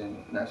Bahijja ne,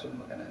 na so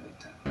magana da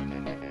ita.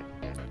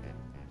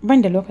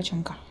 Ban da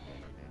lokacinka.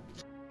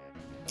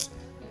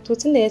 To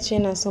tunda ya ce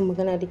yana son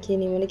magana da ke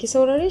ne mana ki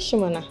saurare shi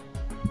mana.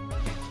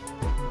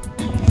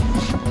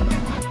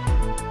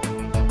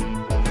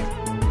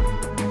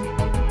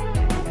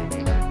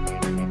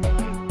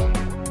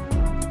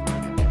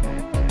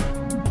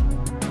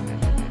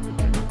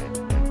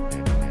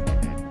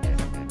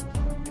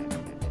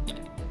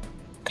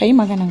 Ka yi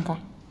magananka,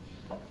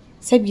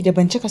 saboda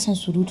ban cika son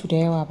surutu da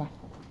yawa ba,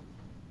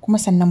 kuma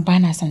sannan ba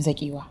na son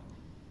zaƙewa.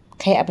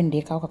 Ka yi abin da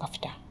ya kawo ka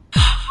fita.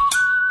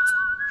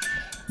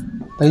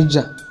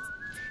 Bahijja,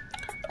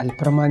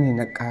 alfarma ne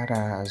na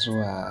ƙara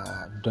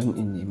zuwa don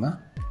in nema.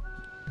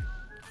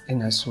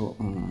 Ina so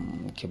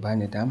ki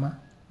bani dama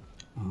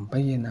in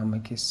bayyana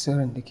maki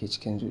sirrin da ke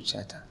cikin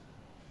zuciyata.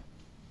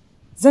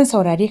 Zan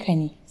saurare ka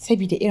ne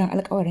saboda irin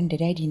alƙawarin da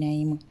dadi na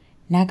yi min.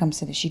 Na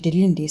gamsu da shi,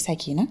 dalilin da ya sa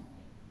kenan.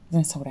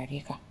 Zan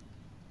saurare ka.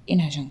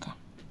 Ina jin ka.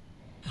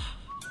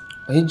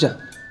 Bahijja,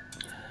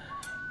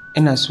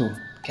 ina so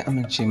ki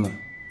amince min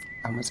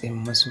a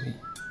matsayin masoyi.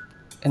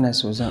 Ina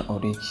so zan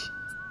aure ki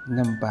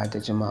nan ba da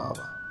jimawa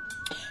ba.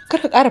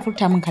 Kar ka ƙara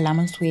furta min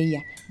kalaman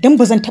soyayya don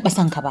ba zan taɓa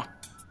son ka ba.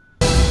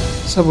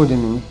 Saboda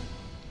mene?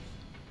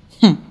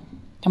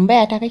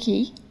 Tambaya ta kake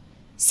yi?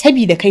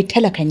 Sabida kai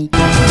talaka ne.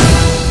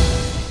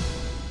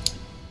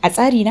 A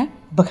tsari na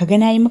baka ga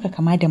nayi maka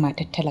kama da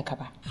matar talaka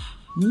ba.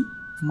 Ni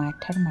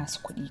matar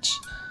masu kuɗi ce.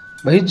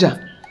 Bahijja,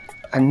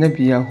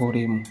 annabi ya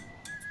hore mu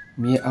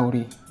yi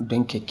aure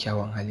don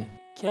kyakkyawan hali.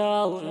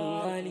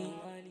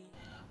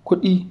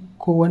 Kuɗi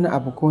ko wani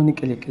abu ko wani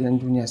ƙyalƙyalan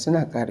duniya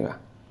suna ƙarewa.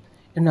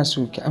 Ina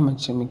so ki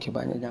amince min ki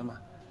bani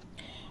dama.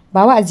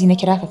 Ba wa'azi na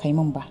kira ka kai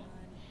min ba.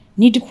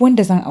 Ni duk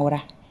wanda zan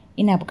aura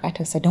ina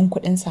buƙatar sa don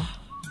kuɗinsa,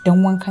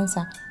 don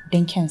wankansa,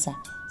 don kyansa,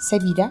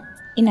 sabida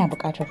ina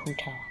buƙatar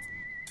hutawa.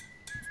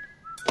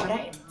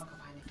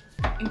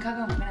 In ka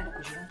ga magana da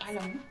kujerun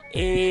falon mu?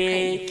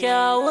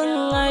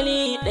 Kyawun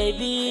hali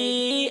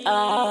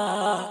ɗabi'a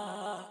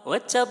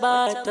wacce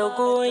ba ta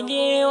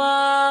gogewa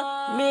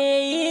me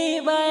yi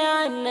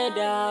bayan na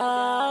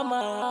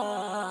dama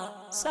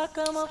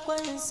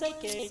sakamakon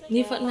sake.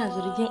 Ni fa ina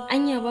zargin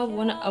anya babu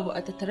wani abu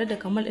a tattare da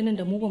Kamal ɗinin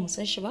da mu ba mu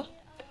san shi ba.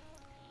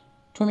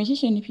 To me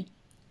kike nufi?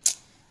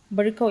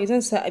 Bari kawai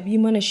zan sa a bi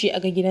mana shi a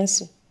ga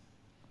gidansu.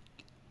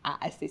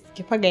 A'a sai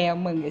ki fa gaya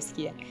min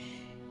gaskiya.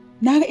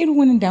 Na ga irin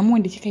wannan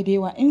damuwan da kika da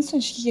yawa, in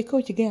son shi kike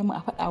kawai ki gaya min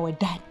a faɗa wa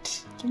dad.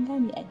 Kin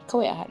gane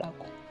kawai a haɗa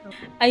ku.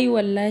 Ai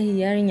wallahi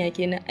yarinya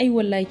kenan, ai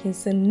wallahi kin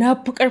san na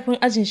fi ƙarfin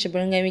ajin shi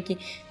barin ga miki.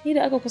 Ni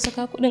da aka kusa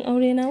ka kuɗin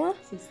aure na ma.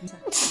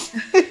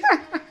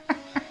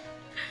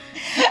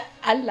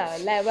 Allah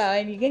wallahi ba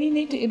wani gani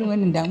ne ta irin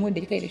wannan damuwan da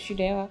kika da shi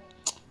da yawa.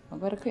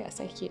 Bar kai a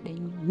sake dan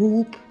yi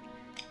whoop.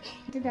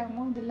 Ta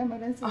damuwa da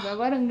lamarin su ba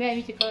barin ga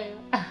miki kawai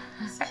ba.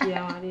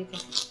 Gaskiya ma dai ka.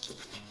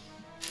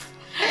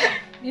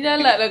 Ni da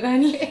Allah da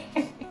gani.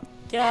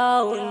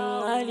 Kyawun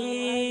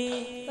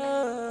hali.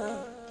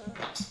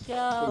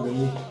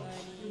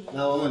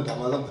 Na manta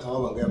ma zan fita ma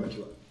ban gaya miki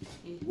ba.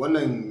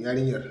 Wannan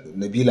yarinyar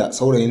Nabila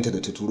saurayinta da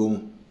ta turo mu.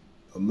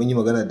 Mun yi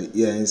magana da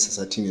iyayensa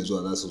sati mai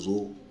zuwa za su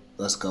zo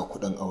za su kawo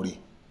kuɗin aure.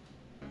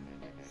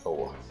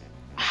 Yawwa.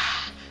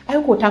 Ai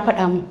ko ta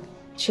faɗa mu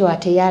cewa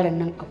ta yaron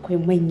nan akwai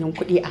manyan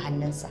kuɗi a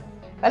hannunsa.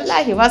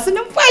 Wallahi masu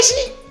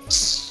numfashi.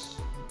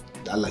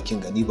 Da Allah kin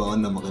gani ba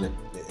wannan magana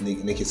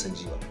nake son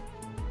ji ba.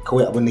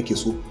 Kawai abin nake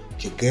so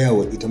ki gaya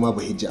wa ita ma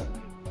Bahijja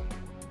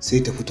sai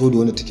ta fito da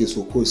wanda take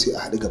so ko sai a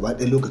haɗu gaba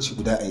ɗaya lokaci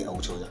guda a yi a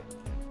wuce wajen.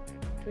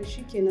 To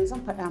shikenan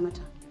zan faɗa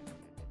mata.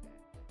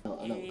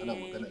 Ana magana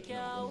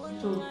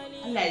to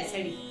Allah ya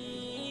tsare.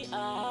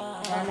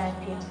 Ya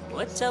lafiya.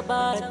 Wacce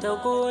ba ta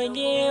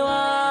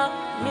gogewa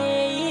me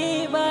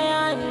yi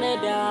bayan na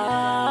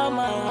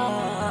dama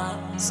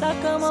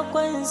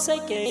sakamakon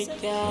sake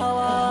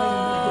kyawa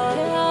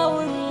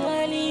kyawun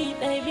hali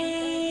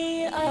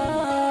ɗabi'a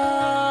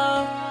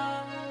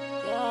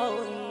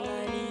kyawun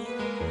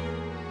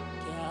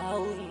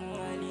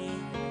hali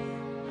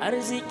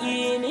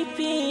arziki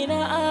nufi na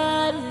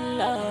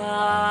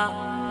Allah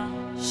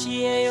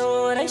shi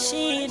yayo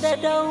rashi da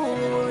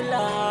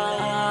daula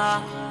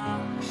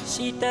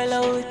shi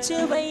talauci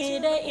bai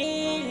da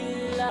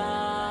illa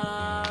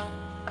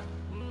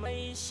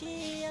mai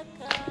shi ya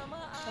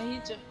kama.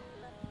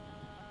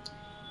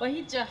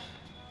 Bahijja.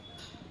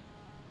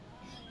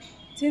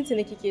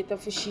 Tuntuni kike ta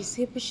fushi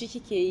sai fushi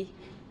kike yi.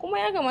 Kuma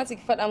ya kamata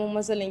ki faɗa min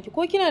matsalanki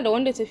ko kina da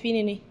wanda tafi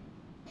ni ne?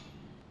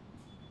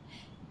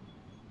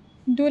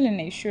 Dole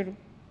na yi shiru.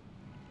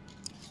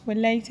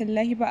 Wallahi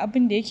tallahi ba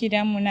abin da yake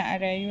damuna a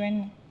rayuwar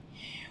nan.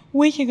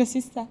 Wai kiga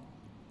sista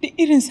duk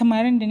irin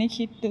samarin da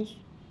nake da su.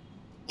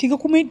 Kiga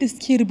kuma yadda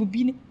suke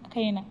rububi ne a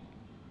kaina.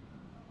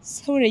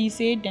 Saurayi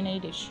sai yadda na yi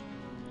da shi.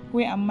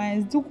 Wai amma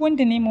yanzu duk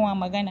wanda na yi mawa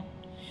magana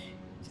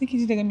sai ki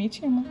ji daga me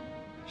ce ma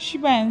shi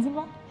ba yanzu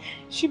ba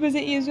shi ba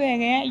zai iya zuwa ya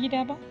gaya a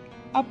gida ba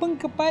abin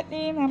gaba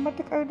ɗaya yana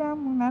matuƙar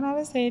damuna na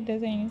rasa yadda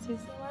zan yi sai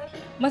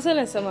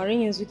Matsalar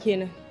samarin yanzu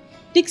kenan.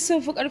 Duk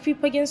sun fi ƙarfi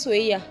fagen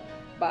soyayya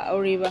ba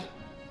aure ba.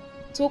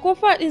 To ko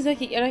faɗin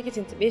zaki kira ki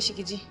tuntuɓe shi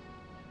kiji.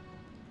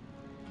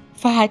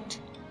 Fahad.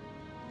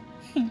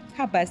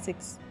 Haba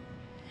 6.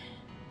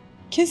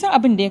 Kin san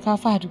abin da ya kawo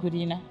Fahad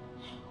gurina.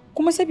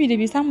 Kuma saboda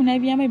bai samu na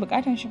biya mai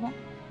bukatan shi ba.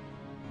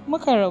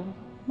 Muka rabu.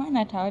 Ba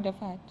na tawa da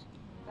Fahad.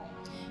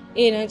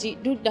 Na ji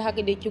duk da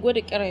haka da ki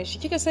gwada kiran shi.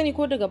 Kika sani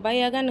ko daga baya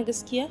ya gane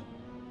gaskiya?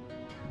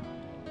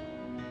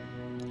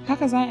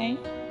 Haka za a yi?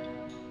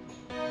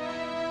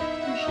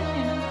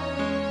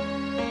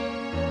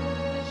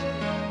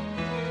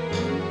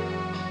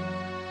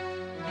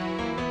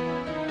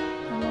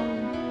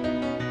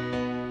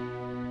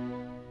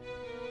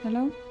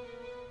 Hello?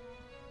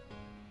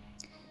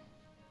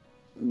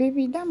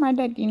 Baby, dama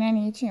dadina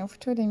ne ya ce in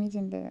fito da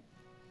mijin da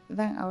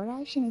zan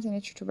aura shi ne na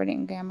cutu bari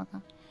in gaya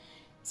maka.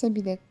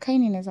 Saboda kai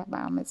ne na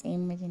zaɓa a matsayin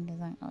mijin da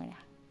zan aura.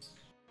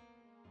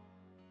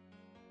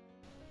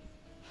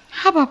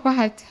 Haba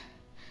Fahad,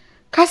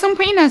 ka san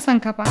fa ina son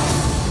ka fa.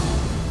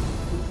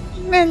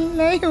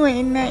 Wallahi wa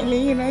inna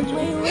ilaihi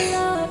raji'un.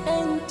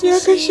 Ya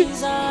kashe.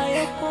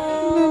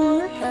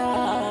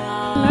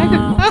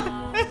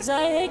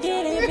 Zai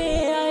girbe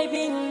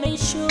abin da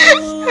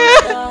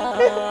shuka.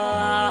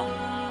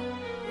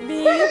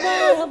 Bi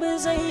babu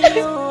zai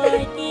yi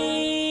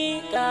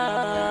hakika.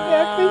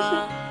 Ya kashe.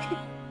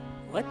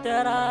 Wata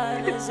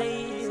rana zai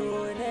yi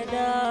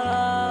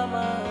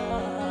nadama.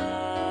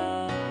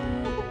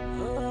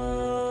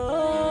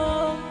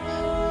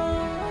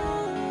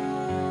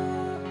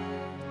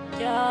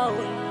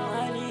 Kyawun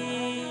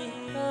hali,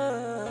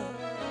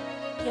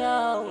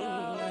 kyawun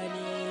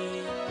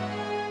hali,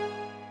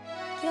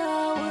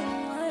 kyawun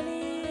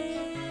hali.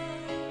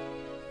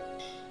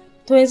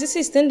 To yanzu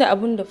sis tun da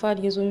abun da Fahad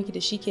ya zo miki da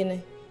shi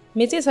kenan.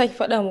 Me zai saki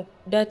faɗa mu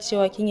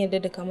dacewa kin yarda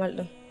da Kamal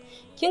din?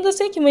 Kin ga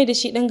sai ki mai da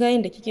shi dan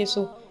gayin da kike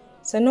so.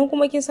 Sannan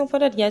kuma kin san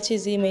Fahad ya ce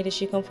zai mai da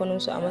shi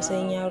kamfanin su a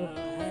matsayin yaro.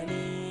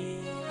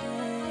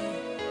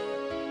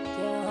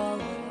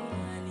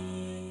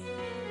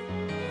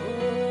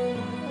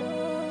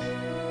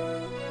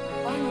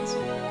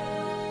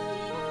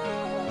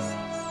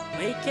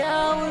 Mai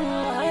kyawun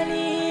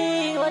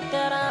hali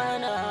wata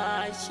rana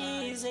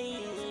shi zai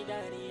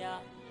dariya.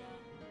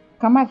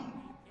 Kamal,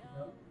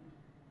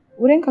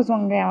 wurin ka zo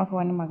in gaya maka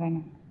wani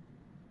magana.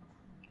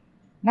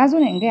 Na zo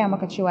ne in gaya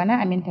maka cewa na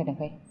aminta da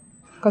kai.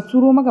 Ka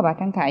turo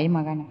magabatanka a yi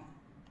magana.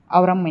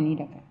 Auren mu ni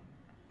da kai.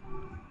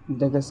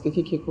 Da gaske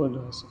kike ko da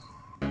wasa?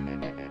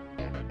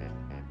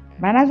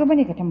 Ba na zo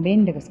bane ka tambaye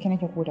ni da gaske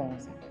nake ko da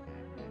wasa.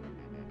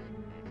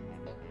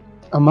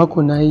 Amma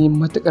ko na yi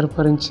matuƙar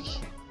farin ciki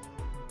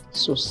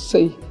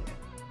sosai.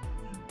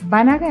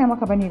 Ba na gaya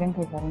maka bane don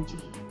kai farin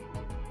ciki.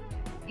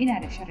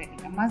 Ina da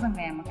sharaɗi amma zan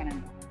gaya maka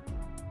nan.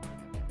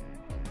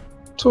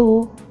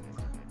 To,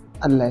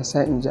 Allah ya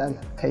sa in ji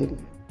alkhairi.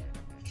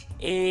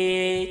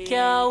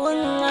 Kyawun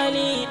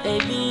hali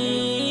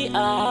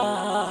ɗabi'a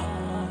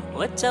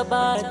wacce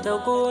ba ta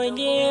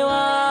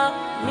gogewa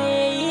me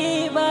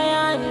yi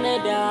bayan na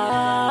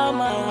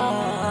dama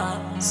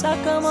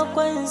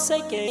sakamakon sa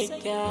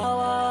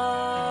kyakkyawa.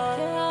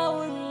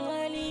 Kyawun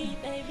hali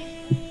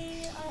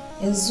ɗabi'a.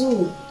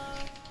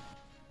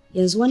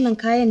 Yanzu wannan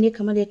kayan ne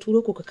kamar ya turo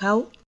ku ka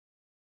kawo?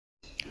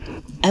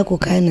 Ai ko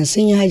kayan nan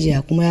sun yi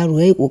hajiya kuma yaro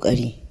yayi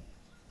kokari.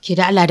 Ke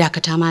da Allah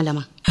dakata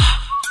malama.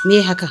 Me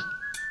haka?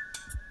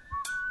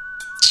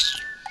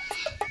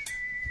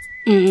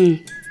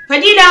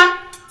 Fadila!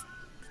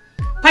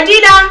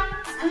 Fadila!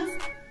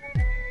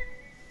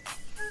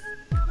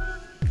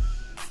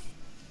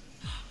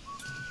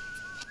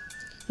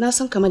 Na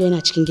san kamar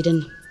yana cikin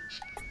gidan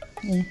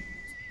nan.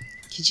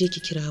 Ki je ki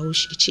kirawo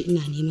shi ki ce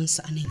ina neman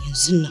sa anan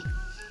yanzu nan.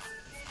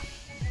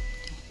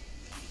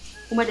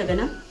 Kuma daga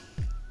nan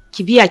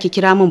ki biya ki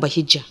kira min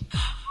Bahijja.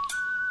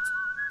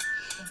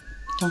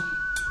 To.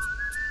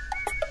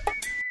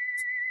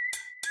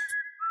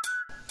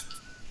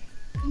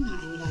 Ina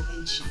yi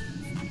laganci.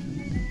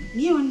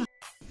 Me wannan?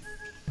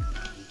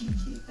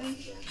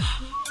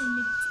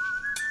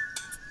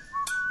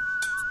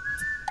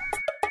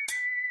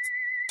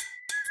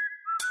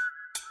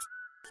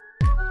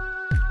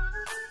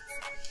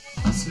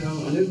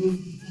 Assalamu alaikum.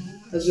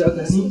 Hajiya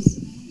Gani.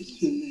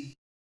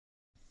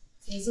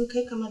 Yanzu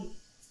kai kamar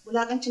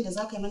wulakancin da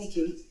za ka yi mana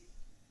kenan.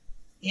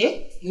 Eh?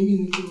 Nemi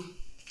ne kuma.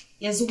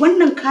 Yanzu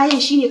wannan kayan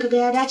shine kaga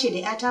ya dace da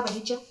ƴata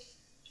Bahijja?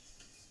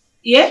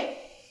 Eh?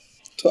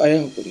 To ayi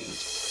hakuri.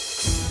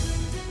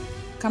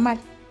 Kamal,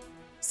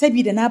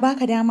 sabida na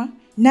baka dama,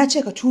 na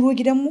ce ka turo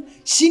gidanmu,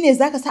 shine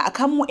zaka sa a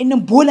kamo wa'annan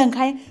bolan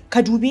kayan,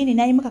 ka dube ni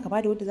nayi maka ka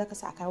bada wanda zaka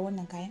sa a kawo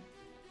wannan kayan.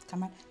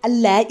 Kamal,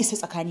 Allah ya isa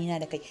tsakanina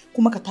da kai,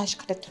 kuma ka tashi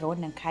ka tattara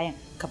wannan kayan,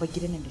 ka bar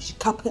gidan nan da shi,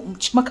 kafin in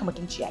ci maka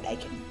mutunci a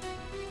ɗakin.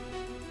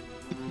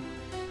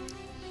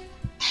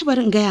 Ai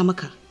bari in gaya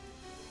maka,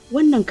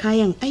 wannan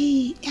kayan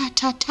ai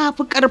ƴata ta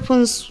fi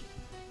ƙarfinsu.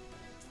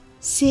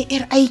 Sai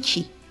ƴar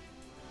aiki,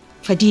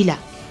 Fadila.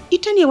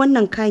 Ita ne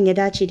wannan kayan ya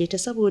dace da ita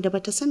saboda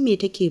bata san me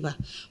take ba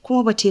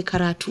kuma bata yi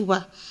karatu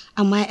ba,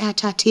 amma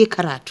ƴata ta yi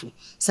karatu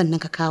sannan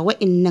ka kawo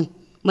wa'innan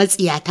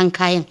matsiyatan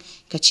kayan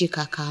ka ce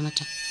ka kawo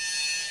mata.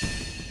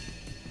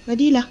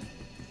 Fadila,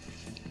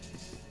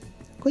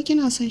 ko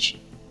kina son shi?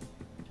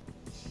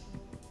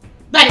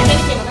 Ba da kai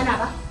nake magana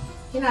ba?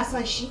 Kina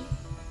son shi?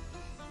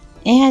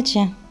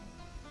 Hajiya,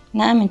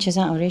 na amince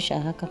zan aure shi a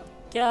haka.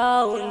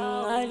 Kyawun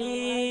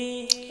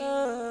hali.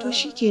 To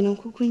shi kenan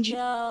ku kun ji.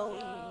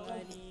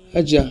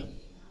 Hajiya,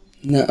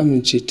 na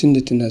amince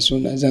tunda tana so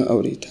na zan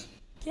aure ta.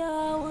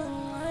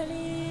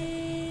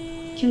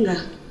 Kinga,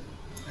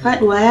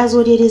 faduwa ya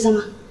zo daidai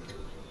zama.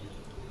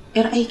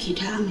 Yar aiki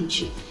ta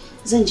amince.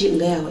 Zan je in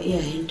gaya wa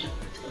iyayenta.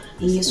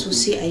 In ya so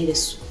sai a yi da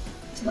su.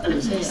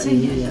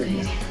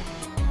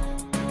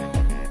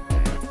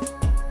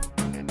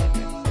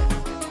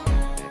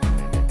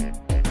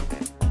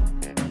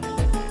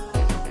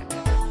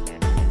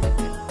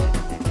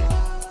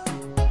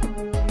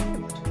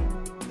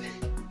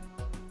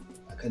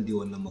 Akan dai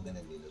wannan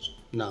maganar ne na zo.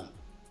 Na'am.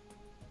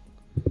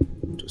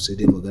 To sai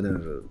dai maganar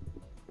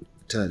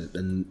tana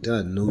da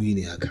nauyi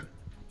ne haka.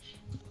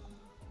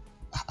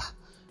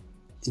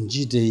 In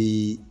ji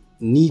dai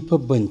ni fa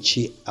ban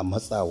ce a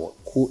matsawa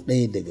ko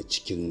ɗaya daga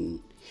cikin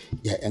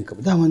 ‘ya'yanka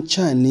ba. Daman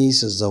ca ne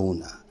su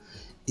zauna.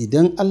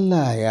 Idan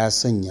Allah ya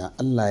sanya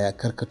Allah ya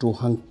karkato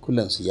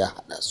hankulansu ya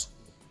haɗa su.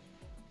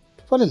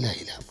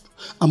 Falallahi alhamdu.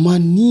 Amma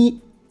ni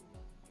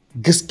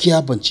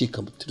gaskiya ban ce ka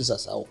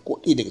tursasawa ko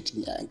ɗaya daga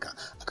cikin ‘ya'yanka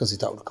akan sai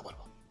ta aure kamar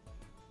ba.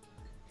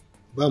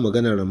 Ba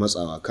maganar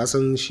matsawa, ka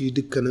san shi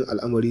dukkanin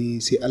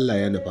al'amari sai Allah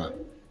ya nufa.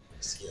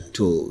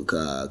 To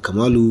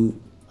Kamalu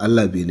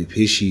Allah bai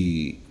nufe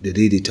shi da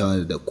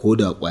daidaitawa da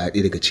koda kwaya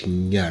ɗaya daga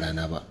cikin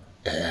yarana ba,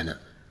 ‘ya'yana.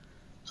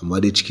 Amma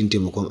dai cikin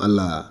taimakon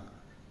Allah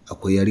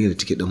akwai yarinya da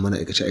take dan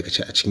mana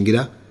aikace-aikace a cikin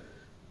gida,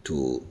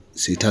 to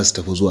sai ta su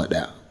tafi zuwa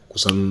ɗaya.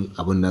 Kusan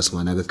abin nasu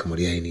ma naga kamar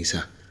yayi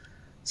nisa,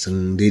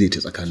 sun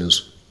daidaita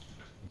tsakaninsu.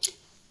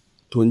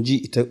 To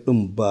ji ita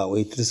ɗin ba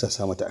wai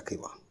tirsasa mata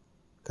akai ba.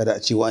 Kada a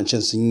ce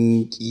wa'ancan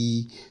sun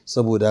ƙi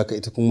saboda haka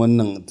ita kuma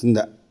wannan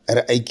tunda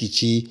 'yar aiki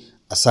ce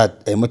a sa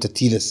a yi mata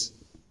tilas.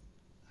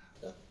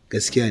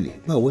 Gaskiya ne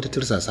ba wata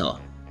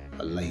tursasawa,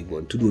 wallahi ba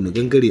tudu na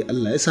gangare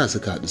Allah ya sa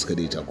suka haɗu suka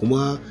daita.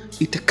 Kuma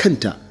ita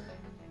kanta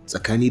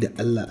tsakani da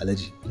Allah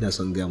Alhaji, ina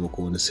son gaya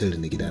maka wani sirri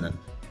na gidana,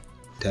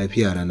 ta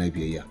fi yara na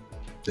biyayya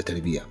da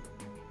tarbiyya.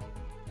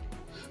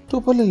 To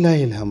fa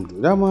lillahi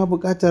alhamdu, dama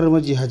buƙatar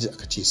maji hajji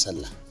aka ce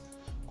sallah,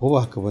 ko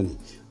ba haka bane?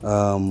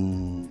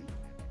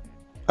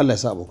 Allah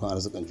ya sa abokan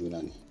arzikan juna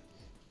ne.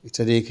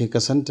 Ita dai kai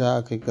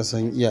kasanta, kai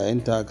kasan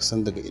iyayenta,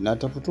 kasan daga ina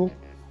ta fito.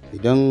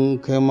 Idan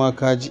kai ma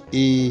ka ji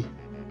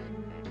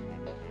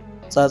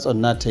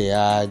tsatson nata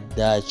ya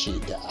dace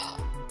da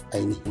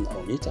ainihin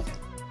aure ta,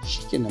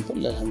 shi kenan fa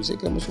lillahi alhamdu sai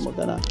kai musu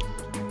magana.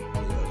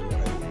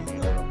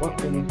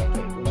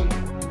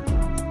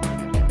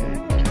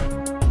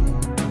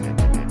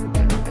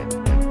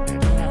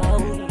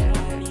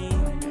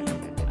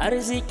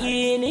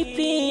 Arziki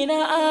nufi na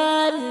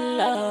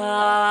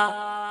Allah,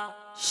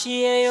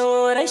 shi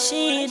yayo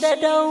rashi da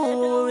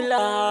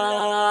daula,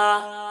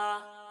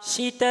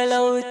 shi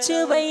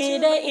talauci bai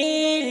da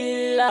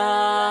illa,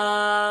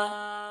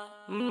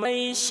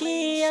 mai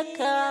shi ya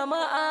kama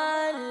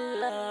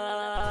Allah.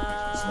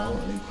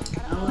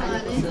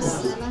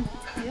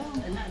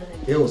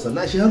 Yau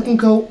sannan shi har kun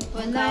kawo?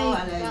 Wallahi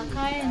ba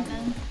kayan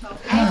nan.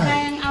 Ai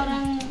kayan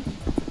auren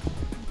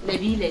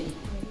Nabila ne.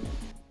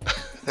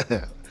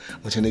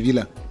 Wace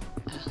Nabila?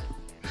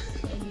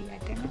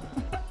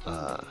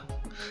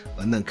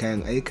 Wannan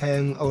kayan ai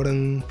kayan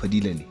auren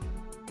Fadila ne.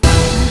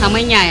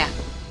 Kaman yaya?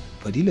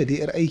 Fadila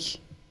dai 'yar aiki.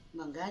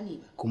 Ban gane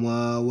ba.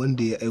 Kuma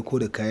wanda ya aiko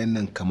da kayan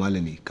nan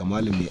Kamala ne,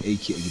 Kamala mai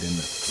aiki a gidan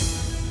nan.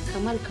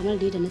 Kamal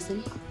dai da na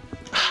sani.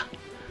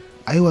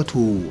 Ai wato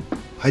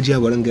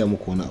Hajiya baran gaya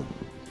muku wani abu.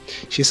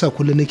 Shi yasa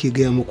kullum nake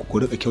gaya muku ku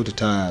rika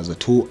kyautata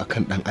zato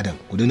akan dan adam,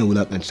 ku daina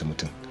wulakanta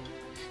mutum.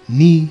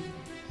 Ni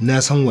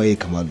na san waye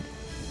Kamalu.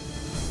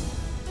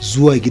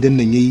 Zuwa gidan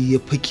nan yayi ya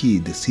fake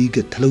da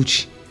sigar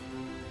talauci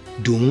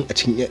domin a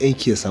cikin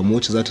ƴaƴanki ya samu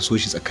wacce za ta so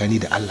shi tsakani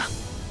da Allah,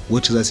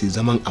 wacce za su yi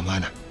zaman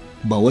amana,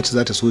 ba wacce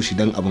za ta so shi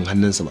dan abin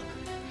hannunsa ba.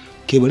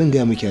 Ke barin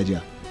gaya miki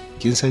Hajiya,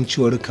 kin san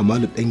cewar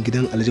Kamalu dan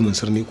gidan Alhaji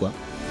Mansur ne kuwa?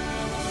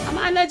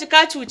 Amma Alhaji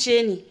ka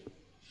cuce ni.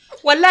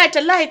 Wallahi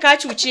tallahi ka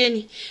cuce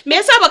ni. Me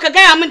yasa baka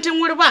gaya min tun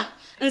wuri ba?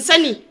 In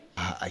sani.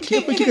 A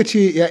ke fa kika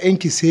ce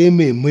ƴaƴanki sai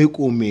mai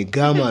maiko, mai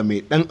gama,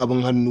 mai dan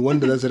abin hannu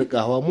wanda za su rika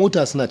hawa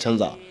mota suna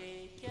canzawa.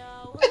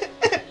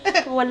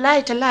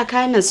 Wallahi tallahi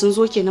kayan nan sun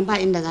zo kenan ba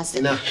inda za su.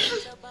 Ina.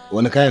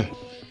 Wani kayan?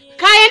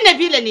 Kayan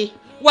Nabila ne.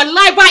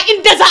 Wallahi ba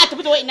inda za a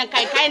tafi da wa'annan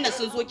kayan nan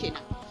sun zo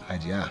kenan.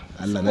 Hajiya,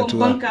 Allah na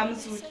tuwa.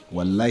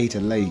 Wallahi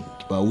tallahi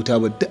ba wuta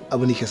ba, duk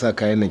abin da ke sa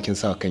kayan nan kin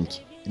sa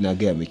kanki. Ina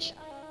gaya miki.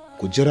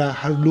 Ku jira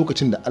har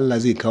lokacin da Allah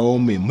zai kawo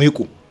mai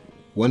maiko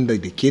wanda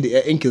da ke da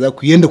ƴaƴanki za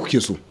ku yanda kuke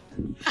so.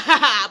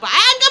 Ba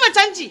ai an gama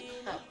canji.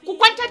 Ku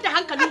kwantar da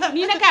hankalinku,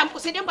 ni na gaya muku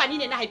sai dan ba ni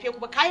ne na haife ku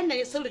ba, kayan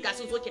nan sun riga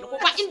sun zo kenan ko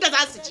ba inda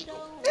za su ji.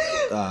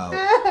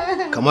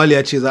 Kamal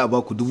ya ce za a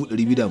ba ku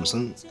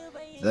 250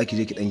 za ki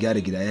je ki dan gyara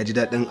gida, ya ji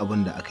daɗin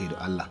abin da aka yi da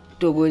Allah.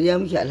 To godiya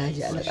muke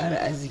Alhaji, Allah ƙara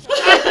arziki.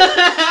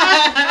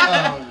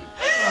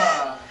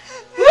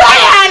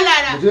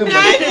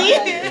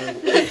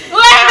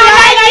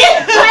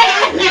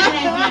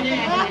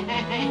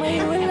 mai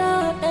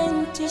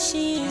wulaƙanci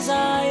shi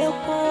za ya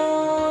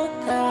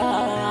koka,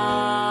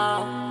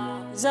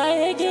 za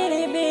ya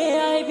girbe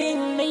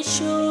abin da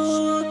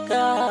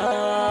shuka,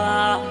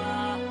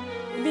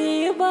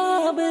 bi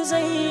babu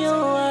zai yi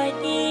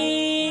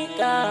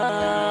waƙiƙa,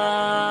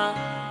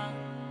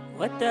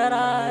 wata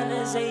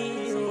rana zai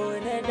yi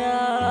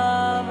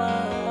nadama.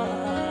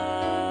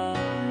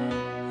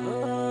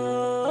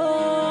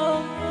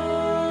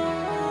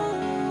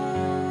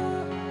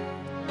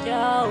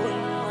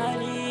 Kyawun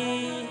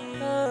hali,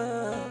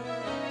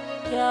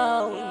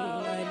 kyawun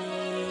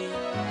hali,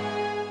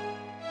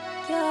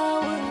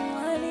 kyawun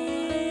hali,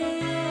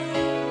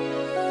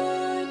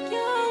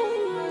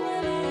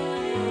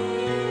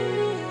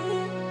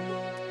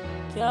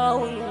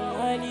 kyawun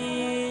hali,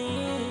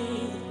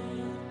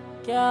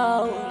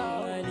 kyawun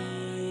hali,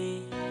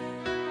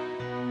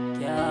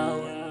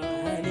 kyawun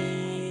hali,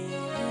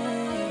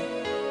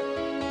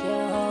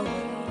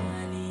 kyawun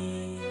hali.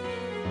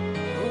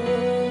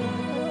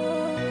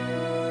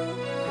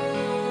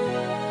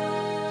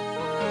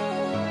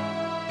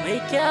 Mai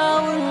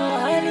kyawun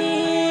hali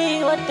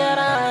wata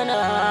rana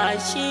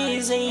shi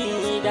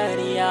zai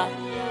dariya,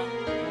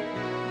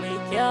 mai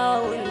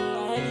kyawun